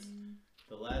grandparents.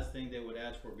 The last thing they would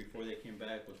ask for before they came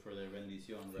back was for their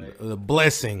bendición, right? The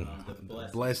blessing. The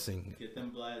blessing. Get them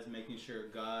blessed, making sure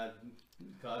God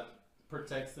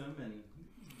protects them and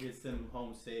gets them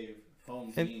home safe.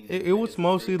 And it was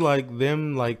mostly like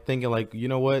them like thinking like, you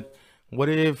know what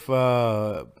if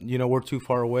you know, we're too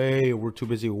far away, or we're too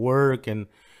busy with work, and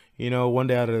you know, one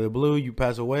day out of the blue you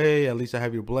pass away, at least I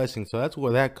have your blessing. So that's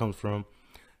where that comes from.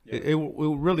 Yeah. It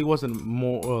really wasn't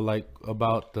more like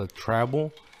about the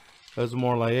travel. It was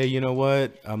more like, hey, you know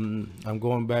what, I'm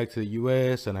going back to the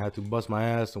U.S. and I have to bust my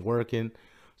ass and working.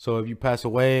 So if you pass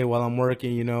away while I'm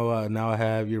working, you know, now I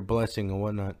have your blessing and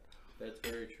whatnot. That's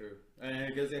very true. And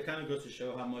I guess it kind of goes to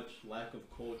show how much lack of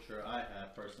culture I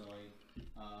have personally.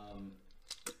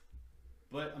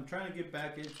 But I'm trying to get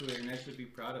back into it and actually be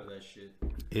proud of that shit.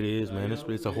 It is, man.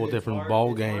 It's a whole different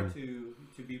ball game. It's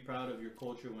hard to be proud of your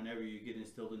culture whenever you get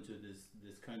instilled into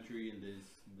this country and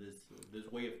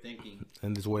this way of thinking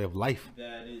and this way of life.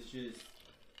 That is just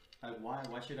like,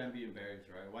 why should I be embarrassed,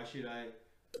 right? Why should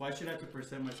I have to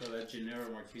present myself as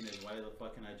Gennaro Martinez? Why the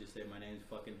fuck can I just say my name's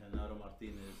fucking Genaro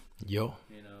Martinez? Yo.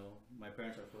 You know, my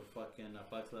parents are from fucking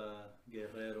Apatla,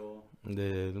 Guerrero.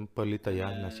 De un pueblito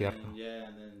allá en la sierra. Yeah,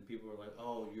 and then people were like,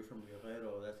 oh, you're from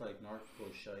Guerrero. That's like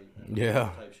narco shite. Yeah.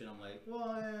 Type shit. I'm like,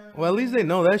 well, at least they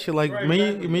know that shit. Like right, me,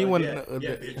 exactly. me when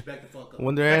bitch, back the fuck up.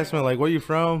 When they're asking me like, where you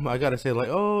from? I gotta say like,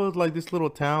 oh, it's like this little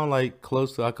town like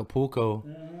close to Acapulco.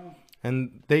 Mm-hmm.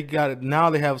 And they got it now.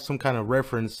 They have some kind of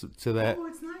reference to that. Oh,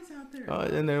 it's nice out there.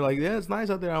 And they're like, yeah, it's nice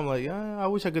out there. I'm like, yeah, I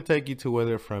wish I could take you to where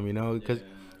they're from, you know, because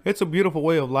it's a beautiful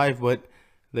way of life. But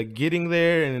the getting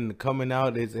there and coming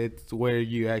out, it's where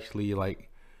you actually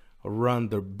like run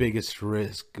the biggest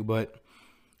risk. But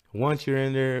once you're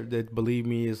in there, that believe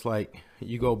me, it's like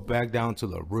you go back down to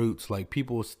the roots. Like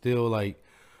people still like,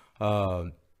 uh,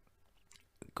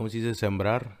 ¿cómo se dice?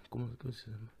 Sembrar. ¿Cómo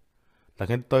se llama? La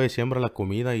gente todavía siembra la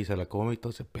comida y se la come y todo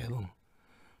ese pedo.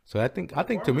 So I think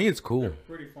to me it's cool. They're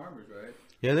pretty farmers, right?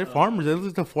 Yeah, they're farmers. They're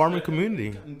just a farming community.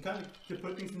 And kind of to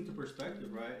put things into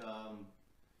perspective, right?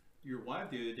 Your wife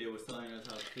the other day was telling us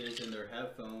how kids in their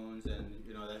headphones, and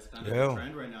that's kind of the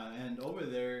trend right now. And over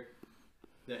there,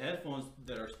 the headphones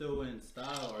that are still in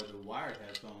style are the wired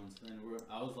headphones. And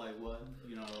I was like, what?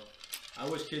 I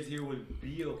wish kids here would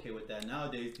be okay with that.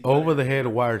 Nowadays, Over the head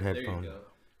wired there headphones. you go.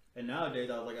 And nowadays,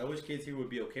 I was like, I wish kids here would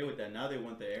be okay with that. Now they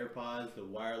want the AirPods, the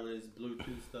wireless,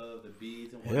 Bluetooth stuff, the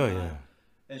Beats, and whatnot. Hell yeah.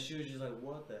 And she was just like,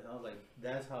 what the hell? Like,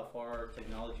 that's how far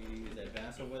technology is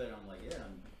advanced over there. And I'm like, yeah.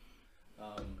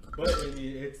 But I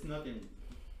mean, it's nothing.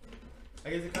 I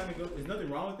guess it kind of goes. There's nothing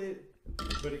wrong with it,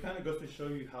 but it kind of goes to show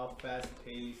you how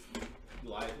fast-paced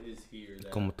life is here.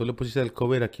 Como tú le pusiste el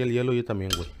cover aquí al hielo, yo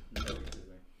también, güey.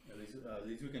 At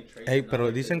least we can trace Hey, it.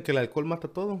 pero dicen que el alcohol mata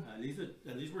todo. At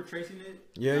least we're tracing it.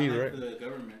 Yeah, not you're like right. The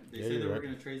government. They Yeah, said you're they were right.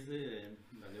 going to trace it, and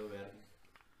valió verga.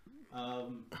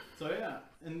 So yeah,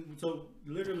 and so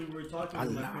literally we were talking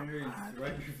to my parents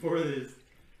right before this,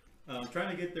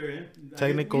 trying to get their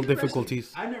Technical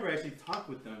difficulties. I never actually talked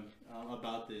with them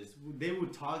about this. They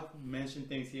would mention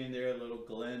things here and there, a little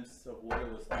glimpse of what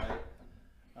it was like.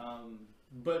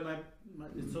 But my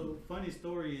so funny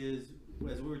story is,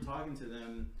 as we were talking to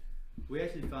them, we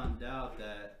actually found out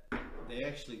that they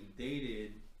actually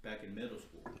dated back in middle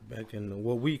school. Back in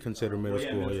what we consider middle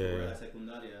school, yeah. La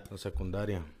secundaria. La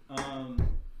secundaria.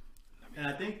 And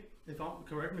I think,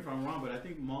 correct me if I'm wrong, but I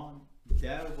think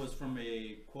dad was from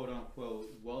a quote unquote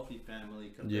wealthy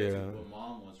family compared to what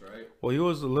mom was, right? Well,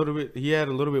 he had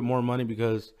a little bit more money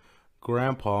because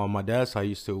grandpa on my dad's side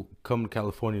used to come to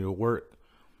California to work.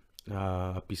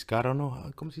 Piscar, I don't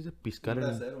know. ¿Cómo se dice? Piscar.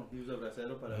 He was a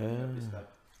bracero para piscar.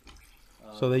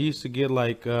 So they used to get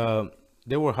like,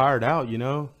 they were hired out,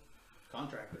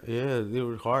 Contractors. Yeah,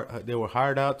 they were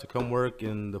hired out to come work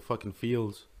in the fucking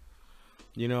fields.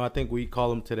 I think we call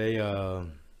them today,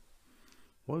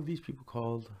 what are these people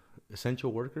called?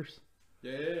 Essential workers?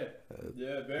 Yeah,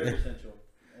 very essential.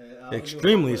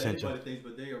 Extremely essential. Thinks,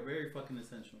 but they are very fucking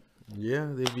essential. Yeah,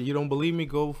 if you don't believe me,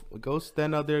 go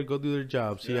stand out there, go do their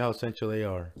job, see how essential they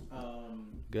are.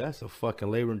 That's a fucking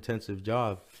labor-intensive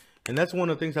job. And that's one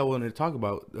of the things I wanted to talk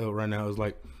about right now is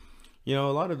like, a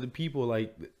lot of the people,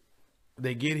 like,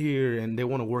 they get here and they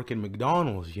want to work in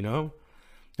McDonald's, And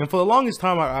for the longest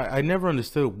time, I never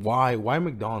understood why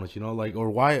McDonald's, or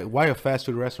why a fast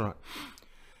food restaurant.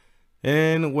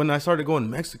 And when I started going to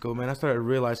Mexico, man, I started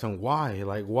realizing why.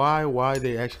 Like, why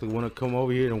they actually want to come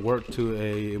over here and work to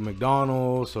a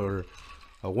McDonald's or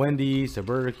a Wendy's, a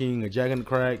Burger King, a Jack and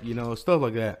Crack, stuff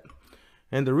like that.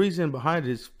 And the reason behind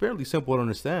it is fairly simple to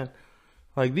understand.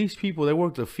 Like, these people, they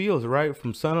work the fields, right?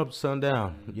 From sun up to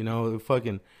sundown.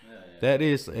 That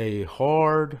is a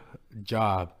hard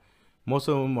job. Most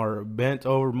of them are bent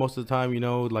over most of the time,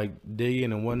 like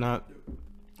digging and whatnot.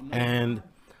 And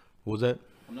what was that?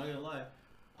 I'm not gonna lie.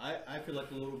 I feel like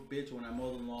a little bitch when I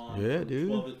mow the lawn. Yeah, from dude.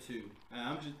 12 to 2.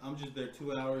 And I'm just there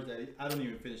 2 hours. I don't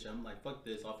even finish it. I'm like, fuck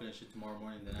this. I'll finish it tomorrow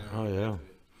morning. Then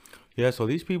Yeah, so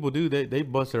these people do, they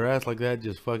bust their ass like that,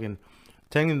 just fucking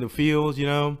tending the fields,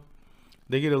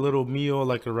 They get a little meal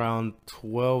like around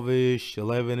 12-ish,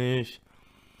 11-ish,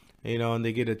 and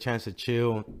they get a chance to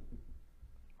chill.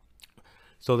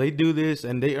 So they do this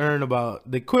and they earn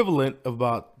about the equivalent of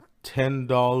about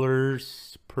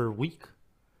 $10 per week.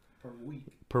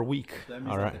 Per week. So that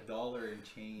means all like right. $1 and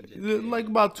change. A day. Like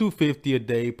about $2.50 a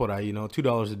day, por ahí,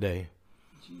 $2 a day.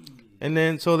 Jeez. And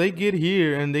then so they get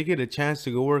here and they get a chance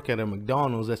to go work at a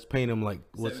McDonald's that's paying them like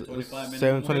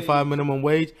 $7.25 minimum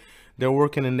wage. They're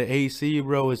working in the AC,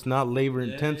 bro. It's not labor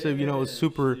intensive, it's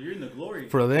super. You're in the glory.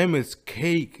 For them, it's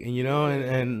cake, and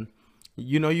and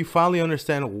you finally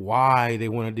understand why they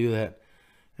want to do that.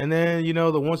 And then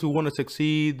the ones who want to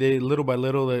succeed, they little by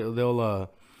little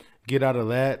they'll get out of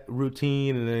that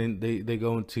routine, and then they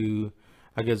go into,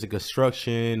 I guess, the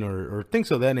construction or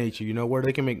things of that nature, where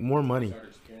they can make more money.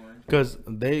 Because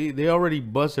they already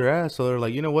bust their ass, so they're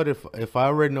like, what, if I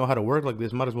already know how to work like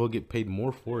this, might as well get paid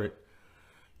more for it.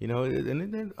 And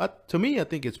then to me, I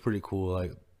think it's pretty cool.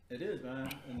 Like, it is, man,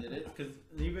 and it is because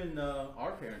even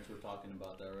our parents were talking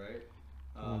about that, right?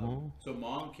 So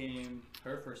mom came.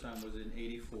 Her first time was in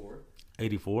 '84.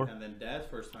 '84. And then dad's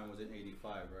first time was in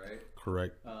 '85, right?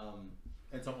 Correct.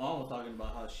 And so mom was talking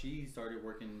about how she started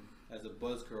working as a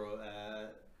buzz girl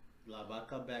at La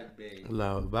Vaca Back Bay.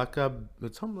 La Vaca,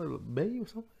 something like Bay or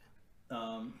something.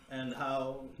 And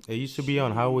how It used to be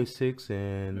on Highway 6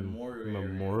 and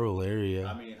Memorial area.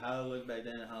 I mean, how it looked back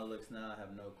then and how it looks now, I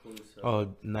have no clue. So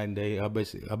Oh, night and day. I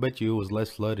bet you it was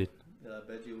less flooded. I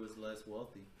bet you it was less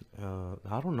wealthy.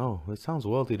 I don't know. It sounds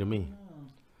wealthy to me.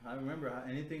 I remember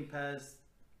anything past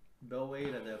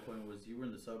Bellwade at that point was you were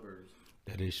in the suburbs.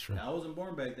 That is true. Now, I wasn't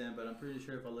born back then, but I'm pretty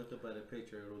sure if I looked up at a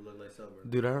picture, it would look like suburbs.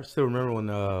 Dude, I still remember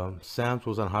when Sam's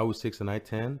was on Highway 6 and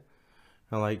I-10.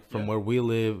 And like from where we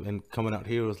live and coming out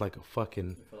here, it was like a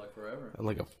fucking... It felt like forever.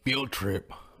 Like a field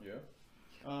trip. Yeah.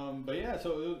 But yeah,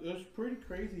 so it was pretty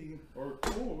crazy or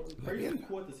cool. Crazy and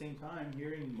cool at the same time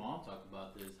hearing Mom talk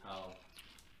about this, how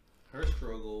her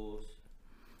struggles...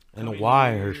 And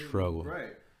why her struggle.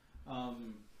 Right.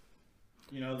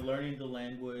 You know, learning the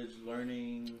language,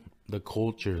 learning... The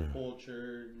culture,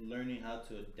 learning how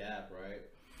to adapt, right?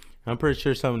 I'm pretty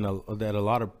sure something that a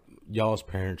lot of y'all's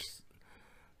parents,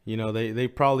 you know, they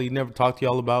probably never talked to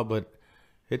y'all about, but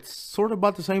it's sort of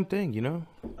about the same thing, you know?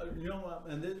 You know what?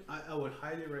 And this, I would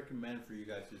highly recommend for you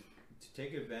guys to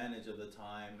take advantage of the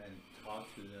time and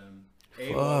talk to them.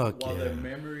 A, while their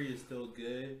memory is still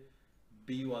good.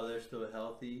 B, while they're still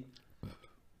healthy.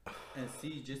 And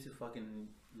C, just to fucking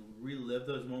relive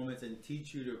those moments and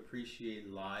teach you to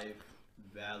appreciate life,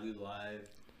 value life,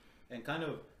 and kind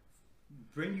of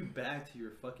bring you back to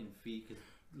your fucking feet, because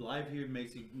life here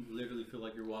makes you literally feel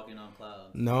like you're walking on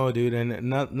clouds. No, dude, and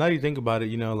now you think about it,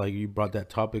 you know, like you brought that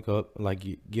topic up, like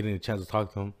you getting a chance to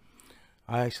talk to him.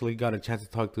 I actually got a chance to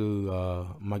talk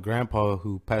to my grandpa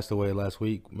who passed away last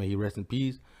week. May he rest in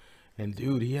peace. And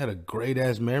dude, he had a great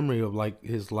ass memory of like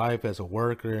his life as a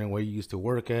worker and where he used to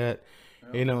work at,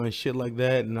 you know, and shit like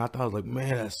that. And I thought, I was like,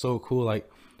 man, that's so cool.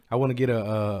 Like, I want to get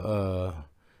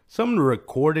something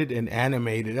recorded and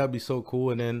animated. That'd be so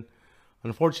cool. And then,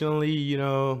 unfortunately, you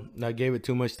know, I gave it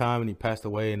too much time and he passed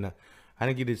away. And I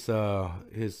didn't get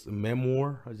his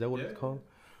memoir. Is that what it's called?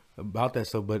 About that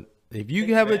stuff. But if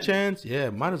you have a chance,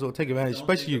 might as well take advantage,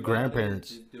 especially your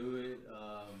grandparents. Do it.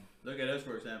 Look at us,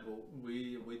 for example.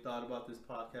 We thought about this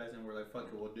podcast and we're like, fuck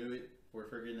it, we'll do it. We're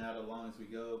figuring it out along as we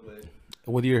go, but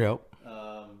with your help,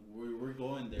 we're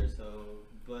going there. So,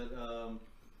 but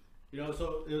you know,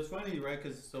 so it was funny, right?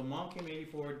 Because so Mom came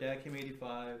 84, Dad came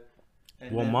 85.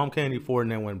 Well, Mom came 84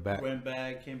 and then went back.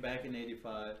 Came back in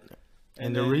 85.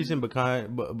 And the reason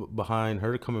behind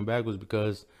her coming back was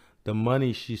because the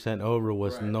money she sent over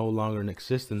was no longer in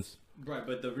existence. Right,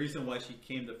 but the reason why she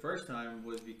came the first time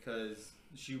was because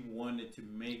she wanted to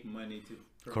make money to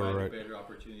provide a better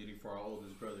opportunity for our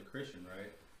oldest brother Christian,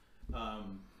 right?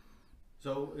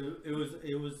 So it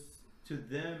was to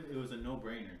them it was a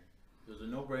no-brainer. It was a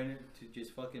no-brainer to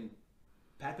just fucking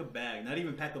pack a bag, not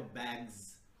even pack of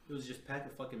bags. It was just pack a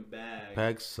fucking bag.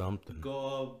 Pack something.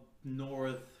 Go up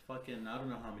north, fucking I don't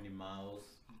know how many miles,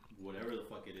 whatever the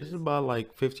fuck it is. This is about like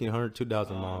 1,500,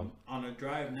 2,000 miles. On a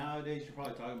drive nowadays, you're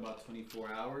probably talking about 24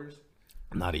 hours.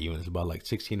 Not even. It's about like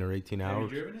 16 or 18 hours.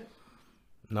 Have you driven it?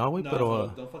 No, güey, pero...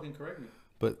 Don't fucking correct me.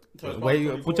 But,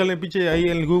 güey, púchale pinche ahí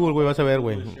en el Google, güey, vas a ver,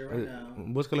 güey.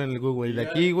 Búscalo en el Google, güey. De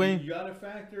aquí, güey. You gotta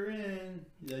factor in.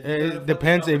 It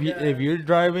depends if you're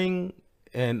driving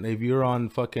and if you're on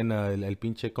fucking el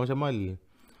pinche, ¿cómo se llama?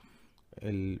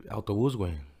 El autobús,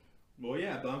 güey. Well,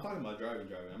 yeah, but I'm talking about driving.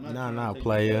 I'm not nah,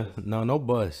 playa. No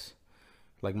bus.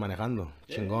 Like manejando.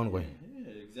 Chingón, güey.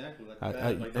 Exactly.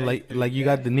 Like you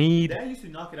got the need. Dad used to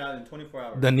knock it out in 24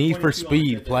 hours. The need for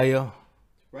speed, player.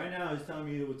 Right now, he's telling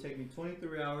me it would take me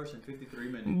 23 hours and 53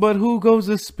 minutes. But who goes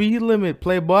the speed limit,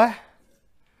 playboy?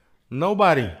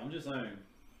 Nobody. Yeah, I'm just saying.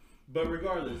 But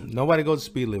regardless. Nobody goes the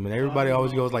speed limit. Everybody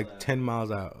always goes like 10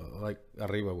 miles out, like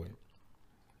arriba, güey.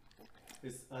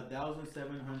 It's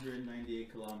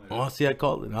 1,798 kilometers. Oh, sí, I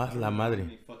called it. No, es la madre. How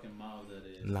many fucking miles that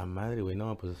is. La madre, güey.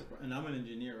 No, pues. And I'm an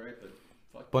engineer, right? But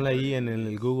fuck. Ponle ahí en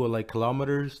el Google, like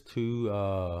kilometers to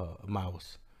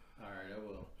miles. Alright, I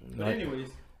will. But anyways,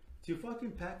 to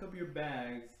fucking pack up your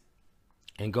bags.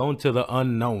 And go into the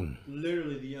unknown.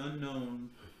 Literally the unknown.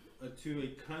 To a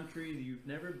country that you've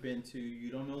never been to.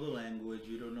 You don't know the language.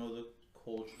 You don't know the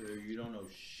culture. You don't know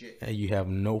shit. And you have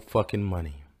no fucking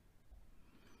money.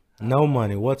 No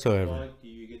money whatsoever. How do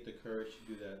you get the courage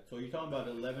to do that? So you're talking about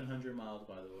 1,100 miles,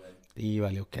 by the way. Y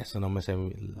valió queso, no me sé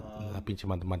la pinche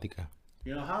matemática.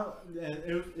 You know how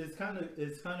it's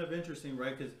kind of interesting,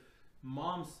 right? Because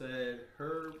Mom said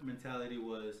her mentality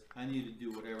was, I need to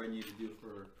do whatever I need to do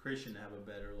for Christian to have a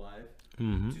better life,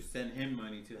 to send him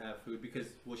money to have food. Because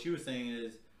what she was saying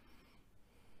is,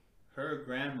 her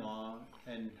grandma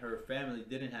and her family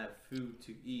didn't have food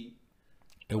to eat,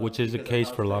 which is the case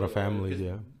for a lot of families,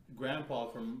 yeah. Grandpa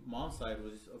from Mom's side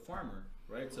was a farmer,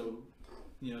 right? So,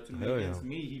 you know, to make ends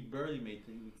meet, he barely made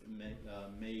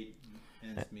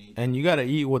ends meet. And you gotta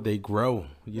eat what they grow,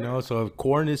 you know. So if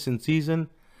corn is in season,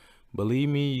 believe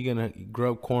me, you're gonna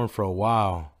grow up corn for a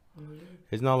while.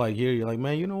 It's not like here, you're like,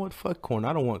 man, you know what? Fuck corn.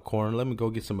 I don't want corn. Let me go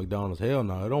get some McDonald's. Hell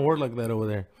no, it don't work like that over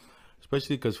there.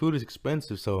 Especially because food is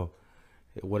expensive. So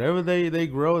whatever they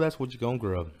grow, that's what you're gonna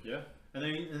grow. Yeah, and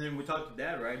then we talked to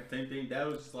Dad, right? Same thing. Dad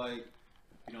was just like,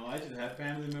 you know, I just had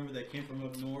family members that came from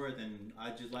up north, and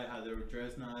I just like how they were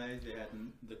dressed nice. They had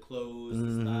the clothes,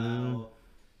 the style,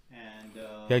 and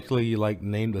He actually like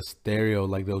named a stereo,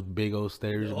 like those big old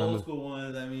stereos. the old school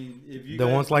ones. I mean, if you The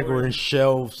guys ones like were in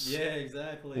shelves. yeah,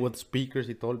 exactly. With speakers,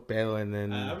 y todo el pedo, and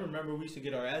then I remember we used to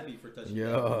get our ass beat for touching. yeah.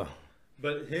 That.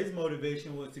 But his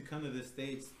motivation was to come to the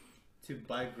States to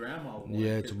buy grandma one.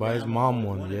 Yeah, to buy his mom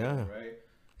one. wanted Yeah. it, right.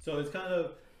 So it's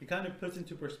it kind of puts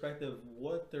into perspective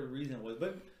what the reason was.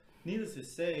 But needless to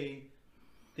say,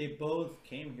 they both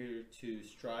came here to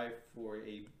strive for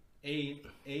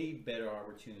a better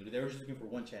opportunity. They were just looking for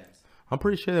one chance. I'm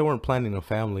pretty sure they weren't planning a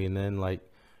family, and then like,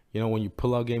 you know, when your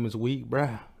pull-out game is weak,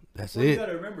 bruh, that's Well, you it.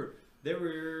 gotta remember, they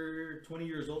were 20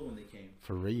 years old when they came.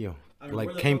 For real. I mean, Like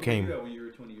where the came. fuck were you at when you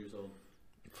were 20 years old?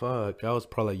 Fuck, I was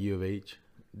probably at U of H,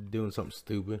 doing something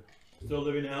stupid. Still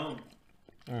living at home.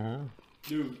 Uh-huh.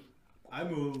 Dude, I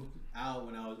moved out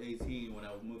when I was 18. When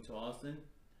I moved to Austin,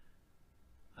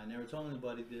 I never told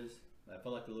anybody this. I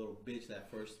felt like a little bitch that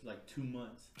first like 2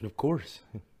 months. Of course.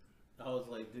 I was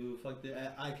like, dude, fuck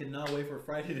that. I cannot wait for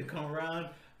Friday to come around.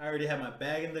 I already had my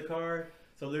bag in the car.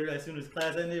 So literally as soon as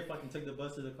class ended, fucking took the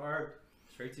bus to the car,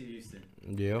 straight to Houston.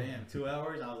 Yeah. Bam, 2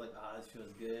 hours. I was like, this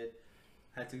feels good.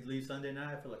 Had to leave Sunday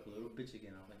night. I feel like a little bitch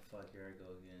again. I was like, fuck, here I go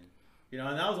again. You know,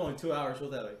 and that was only 2 hours.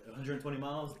 What was that, like 120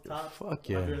 miles top? Fuck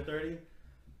yeah. 130?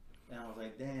 And I was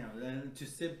like, damn. And then to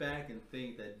sit back and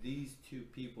think that these two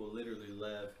people literally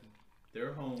left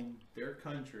their home, their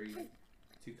country,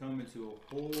 to come into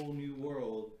a whole new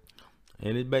world.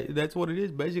 And that's what it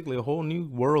is, basically a whole new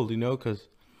world, you know, because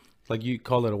it's like you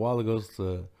called it a while ago,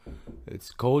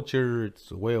 it's culture,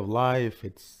 it's a way of life,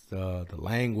 it's the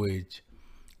language,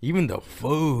 even the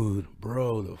food,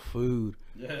 bro, the food.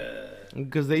 Yeah.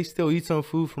 Because they still eat some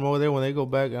food from over there when they go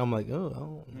back. I'm like,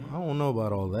 oh, I don't know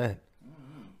about all that.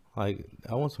 Like,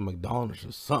 I want some McDonald's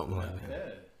or something like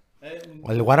that. Yeah. And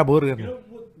Like, what a burger. you know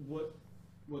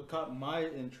what caught my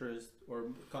interest or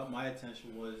caught my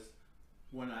attention was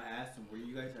when I asked them, were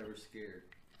you guys ever scared?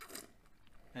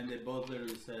 And they both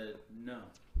literally said no.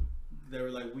 They were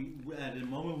like, we at the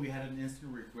moment we had an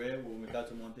instant regret when we got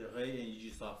to Monterrey and you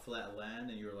just saw flat land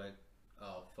and you were like,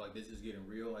 oh fuck, this is getting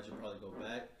real. I should probably go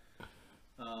back.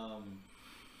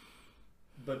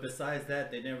 But besides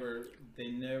that, they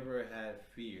never had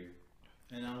fear.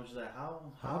 And I was just like, how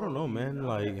I don't know, do you man. not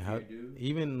Like, have how, fear, dude?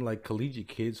 even like collegiate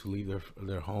kids who leave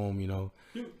their home, you know,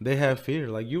 Dude. they have fear.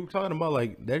 Like you were talking about,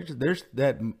 like there's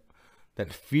that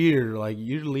fear. Like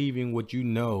you're leaving what you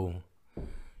know.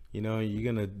 You know, you're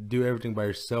gonna do everything by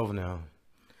yourself now,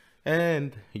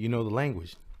 and you know the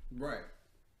language. Right.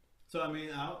 So I mean,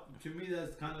 to me,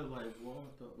 that's kind of like,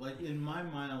 what the, like in my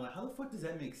mind, I'm like, how the fuck does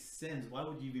that make sense? Why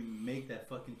would you even make that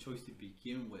fucking choice to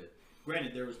begin with?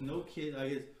 Granted, there was no kid. I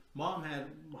guess mom had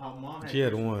She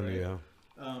had kids, one, right?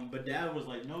 yeah. But dad was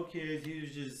like, no kids. He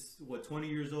was just 20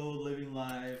 years old, living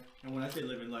life. And when I say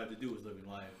living life, the dude was living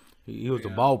life. He was a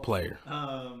Yeah. ball player.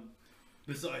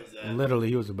 Besides that, Literally,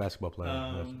 he was a basketball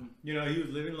player. you know, he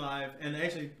was living life, and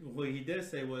actually, what he did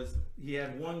say was he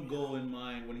had one goal in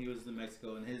mind when he was in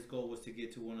Mexico, and his goal was to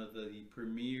get to one of the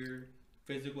premier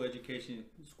physical education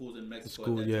schools in Mexico.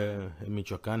 School, at that yeah, time. in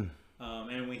Michoacan.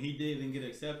 And when he didn't get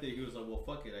accepted, he was like, "Well,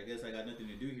 fuck it. I guess I got nothing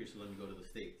to do here, so let me go to the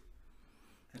States."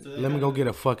 And so that Let me kinda- go get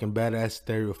a fucking badass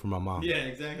stereo for my mom. Yeah,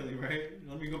 exactly, right.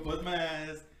 Let me go bust my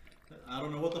ass. I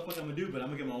don't know what the fuck I'm gonna do, but I'm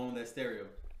gonna get my own that stereo.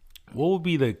 What would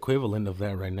be the equivalent of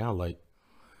that right now? Like,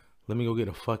 let me go get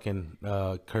a fucking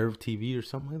curved TV or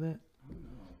something like that.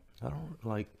 I don't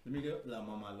like. Let me go la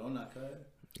mamalona, cut.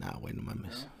 Nah, wait, no mames.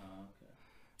 No? Oh, okay.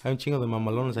 Hay un chingo de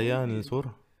mamalones allá en el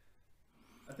sur.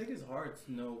 I think it's hard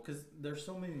to know because there's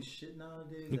so many shit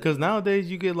nowadays. Because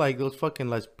nowadays you get like those fucking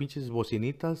las pinches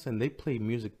bocinitas and they play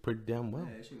music pretty damn well.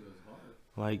 Yeah, that shit goes hard.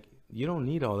 Like, you don't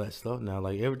need all that stuff now.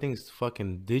 Like, everything's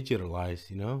fucking digitalized,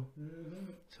 you know?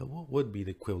 So what would be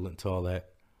the equivalent to all that?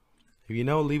 If you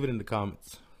know, leave it in the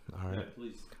comments. All right. Yeah,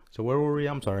 please. So where were we?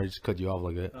 I'm sorry, I just cut you off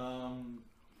like that.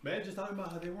 Man, just talking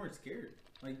about how they weren't scared.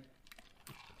 Like,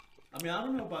 I mean, I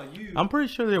don't know about you. I'm pretty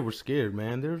sure they were scared,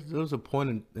 man. There was a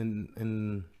point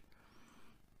in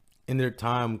their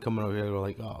time coming over here, they were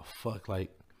like, oh fuck,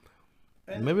 like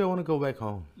And maybe I want to go back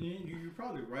home. you're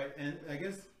probably right. And I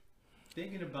guess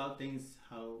thinking about things,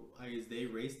 how I guess they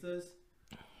raised us,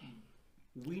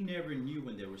 we never knew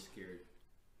when they were scared.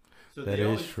 So That they is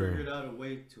always true. figured out a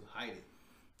way to hide it.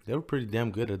 They were pretty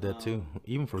damn good at that too,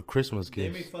 even for Christmas They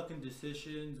gifts. made fucking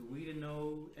decisions. We didn't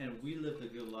know, and we lived a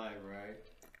good life, right?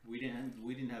 We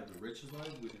didn't have the richest life.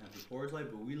 We didn't have the poorest life,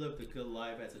 but we lived a good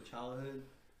life as a childhood.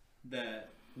 That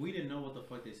we didn't know what the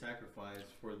fuck they sacrificed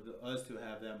for us to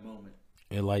have that moment.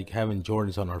 And like having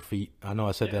Jordans on our feet. I know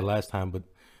I said that Yeah. last time, but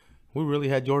we really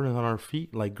had Jordans on our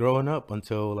feet like growing up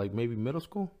until like maybe middle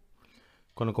school.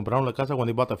 Cuando compraron la casa, when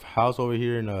they bought the house over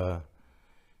here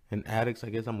in Addicts, I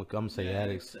guess I'm gonna say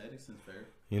Addicts. Addict's fair.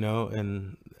 You know,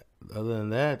 and other than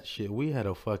that, shit, we had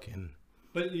a fucking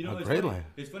But you know, a it's great funny. line.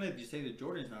 It's funny that you say the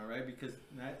Jordans now, right? Because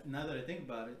now that I think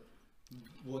about it,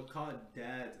 what caught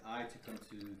Dad's eye to come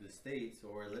to the States,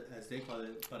 or as they call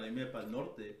it, para irme para el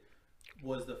norte,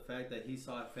 was the fact that he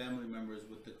saw family members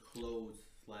with the clothes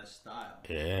 / style.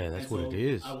 Yeah, that's And what so it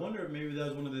is. I wonder if maybe that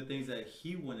was one of the things that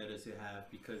he wanted us to have,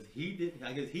 because he did.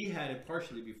 I guess he had it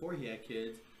partially before he had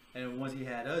kids, and once he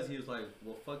had us, he was like,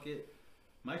 "Well, fuck it,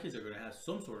 my kids are gonna have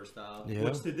some sort of style." Yeah.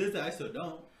 Which to this day I still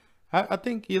don't. I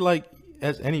think you like,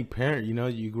 as any parent, you know,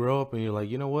 you grow up and you're like,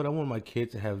 you know what, I want my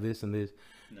kids to have this and this.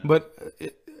 No. But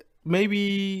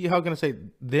maybe, how can I say,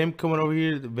 them coming over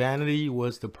here, the vanity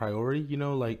was the priority, you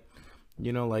know, like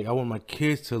I want my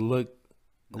kids to look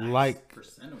Nice, like,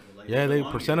 presentable. Like yeah, they belong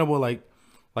here. presentable,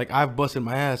 like I've busted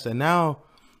my ass. And now,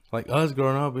 like us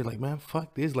growing up, we're like, man,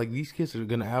 fuck this. Like these kids are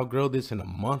gonna outgrow this in a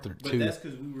month or But two. that's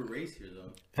because we were raised here,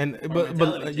 though. And mentality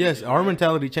but yes, changes, our right?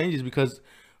 mentality changes because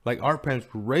like our parents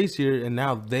were raised here, and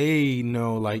now they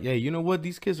know like, hey, you know what?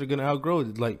 These kids are gonna outgrow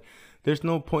it. Like, there's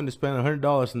no point to spend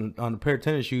 $100 on a pair of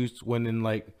tennis shoes when, in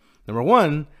like, number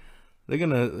one, they're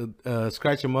gonna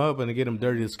scratch them up and get them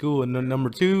dirty at school, and then number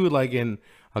two, like in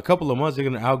a couple of months, they're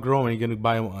gonna outgrow them and you're gonna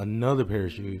buy them another pair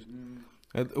of shoes,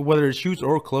 whether it's shoes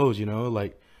or clothes. You know,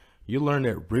 like you learn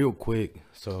that real quick.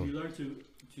 So You learn to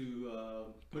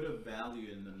put a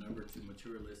value in the number to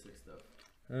materialistic stuff.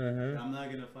 Mm-hmm. I'm not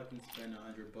gonna fucking spend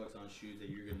 $100 on shoes that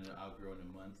you're gonna outgrow in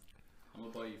a month. I'm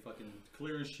gonna buy you fucking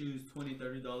clearance shoes,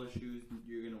 $20-$30 shoes.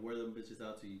 You're gonna wear them bitches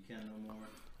out till you can't no more.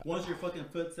 Once your fucking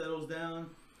foot settles down,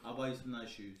 I'll buy you some nice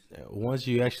shoes. once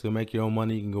you actually make your own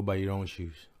money, you can go buy your own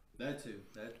shoes. That too.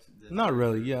 That's Not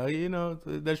really, yeah. You know,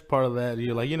 that's part of that.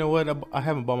 You're like, you know what? I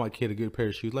haven't bought my kid a good pair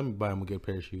of shoes. Let me buy him a good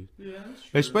pair of shoes. Yeah, that's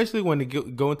true. Especially when they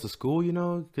go into school, you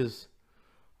know, because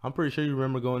I'm pretty sure you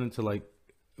remember going into like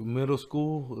middle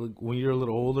school, like, when you're a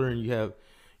little older and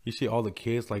you see all the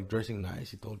kids like dressing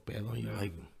nice, you throw it bad on, you're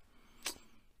like,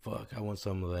 fuck, I want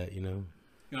some of that, you know.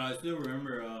 You know, I still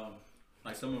remember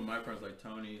like some of my friends, like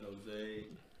Tony, Jose,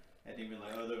 and even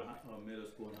like other middle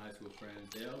school and high school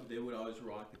friends. They would always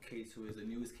rock the K-Swiss, the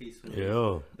newest K-Swiss.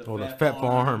 Yeah, or the Fat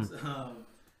Farm.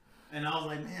 And I was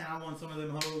like, man, I want some of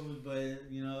them hoes.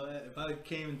 But you know, if I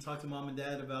came and talked to mom and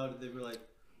dad about it, they were like,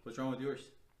 "What's wrong with yours?"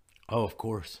 Oh, of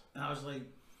course. And I was like,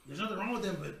 "There's nothing wrong with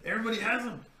them, but everybody has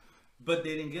them." But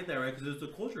they didn't get that right because it's a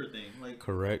culture thing. Like,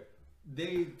 Correct.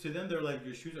 to them, they're like,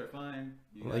 your shoes are fine.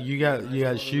 Like you got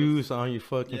nice shoes on your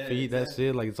fucking Yeah, feet. That's exactly.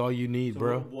 it. Like it's all you need, So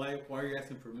bro. why are you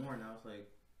asking for more? And I was like,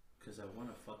 because I want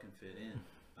to fucking fit in.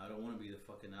 I don't want to be the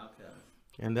fucking outcast.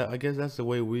 And I guess that's the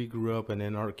way we grew up. And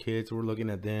then our kids were looking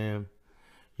at them,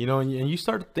 you know. And you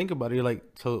start to think about it. You're like,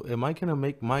 so am I gonna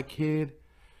make my kid,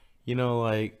 you know,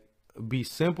 like be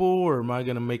simple, or am I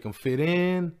gonna make him fit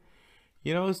in?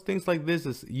 You know, it's things like this.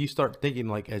 Is you start thinking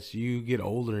like as you get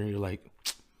older, and you're like,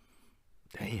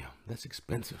 damn, that's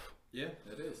expensive. Yeah,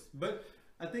 it is. But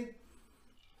I think,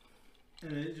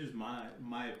 and it's just my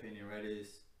opinion, right? Is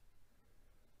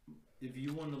if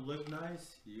you want to look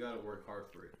nice, you gotta work hard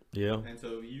for it. Yeah. And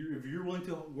so if you're willing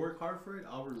to work hard for it,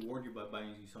 I'll reward you by buying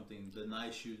you something, the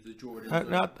nice shoes, the Jordans.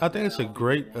 I think it's a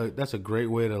great outfit you want. that's a great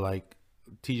way to like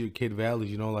teach your kid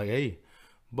values. You know, like, hey,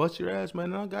 bust your ass,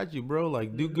 man. I got you, bro.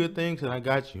 Like, do good things, and I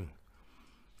got you.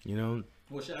 You know.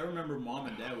 Well, shit, I remember mom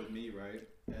and dad with me, right?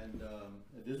 And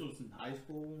this was in high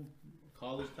school,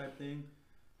 college type thing.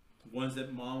 Ones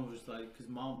that mom was like, because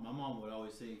my mom would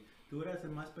always say, "Tú eras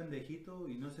el más pendejito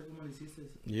y no sé cómo le hiciste."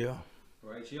 Yeah.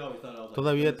 Right? She always thought I was like,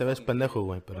 Todavía te ves fucking pendejo,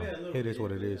 güey, kid. pero a little it is bit,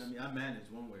 what it but, is. I mean, I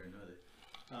managed one way or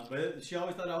another. But she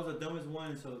always thought I was the dumbest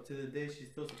one, so to the day she's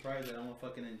still surprised that I'm a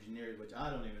fucking engineer, which I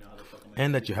don't even know how to fucking.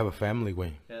 And that you have a family,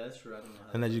 güey. Yeah, that's true. I don't know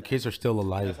how. And to that do your kids are still That's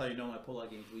alive. how you know my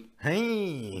pull-out game's weak.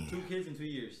 Hey. 2 kids in 2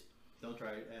 years. Don't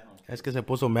try it at home. Es que se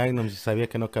puso Magnums y sabía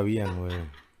que no cabían, güey.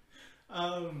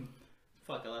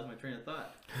 Fuck, I lost my train of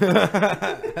thought.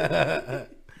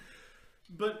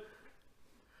 But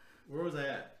where was I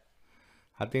at?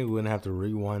 I think we're gonna have to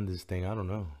rewind this thing. I don't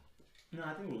know. No,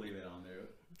 I think we'll leave it on there.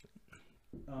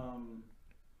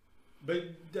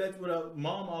 But that's what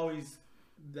mom always.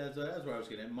 That's where I was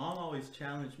getting at. Mom always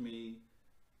challenged me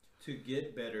to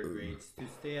get better grades, to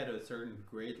stay at a certain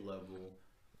grade level.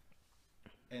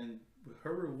 And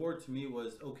her reward to me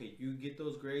was, okay, you get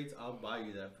those grades, I'll buy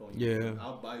you that phone. Yeah.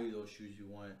 I'll buy you those shoes you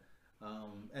want.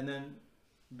 And then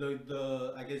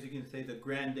the I guess you can say the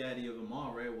granddaddy of them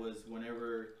all, right, was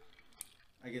whenever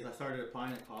I guess I started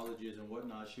applying at colleges and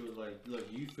whatnot. She was like,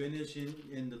 look, you finish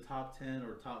in the top 10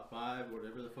 or top 5,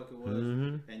 whatever the fuck it was,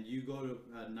 and you go to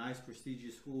a nice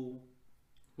prestigious school,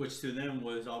 which to them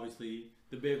was obviously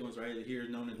the big ones, right? Here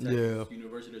known in Texas,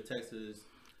 University of Texas,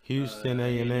 Houston,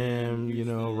 A&M, you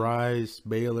know, Rice,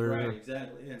 Baylor. Right,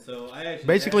 exactly. And so I actually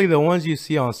basically the ones you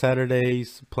see on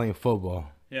Saturdays playing football.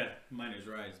 Yeah, mine is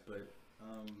Rice, but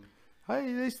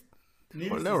they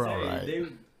were all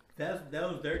right. That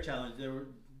was their challenge.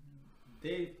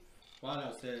 They flat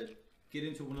out said, get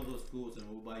into one of those schools and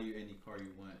we'll buy you any car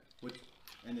you want, which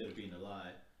ended up being a lie.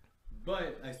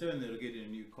 But I still ended up getting a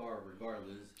new car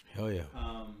regardless. Hell yeah.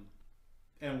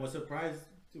 And what surprised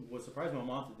my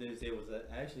mom to this day was that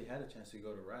I actually had a chance to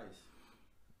go to Rice.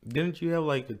 Didn't you have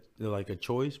like a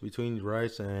choice between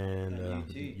Rice and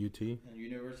UT? And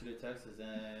University of Texas,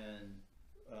 and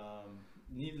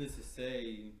needless to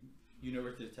say,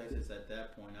 University of Texas at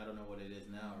that point, I don't know what it is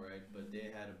now, right? But they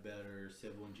had a better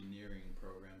civil engineering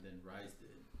program than Rice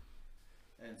did.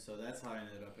 And so that's how I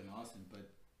ended up in Austin. But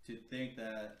to think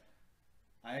that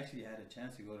I actually had a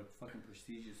chance to go to fucking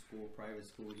prestigious school, private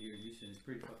school here in Houston, is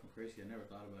pretty fucking crazy. I never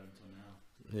thought about it until now.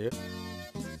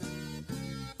 Yeah.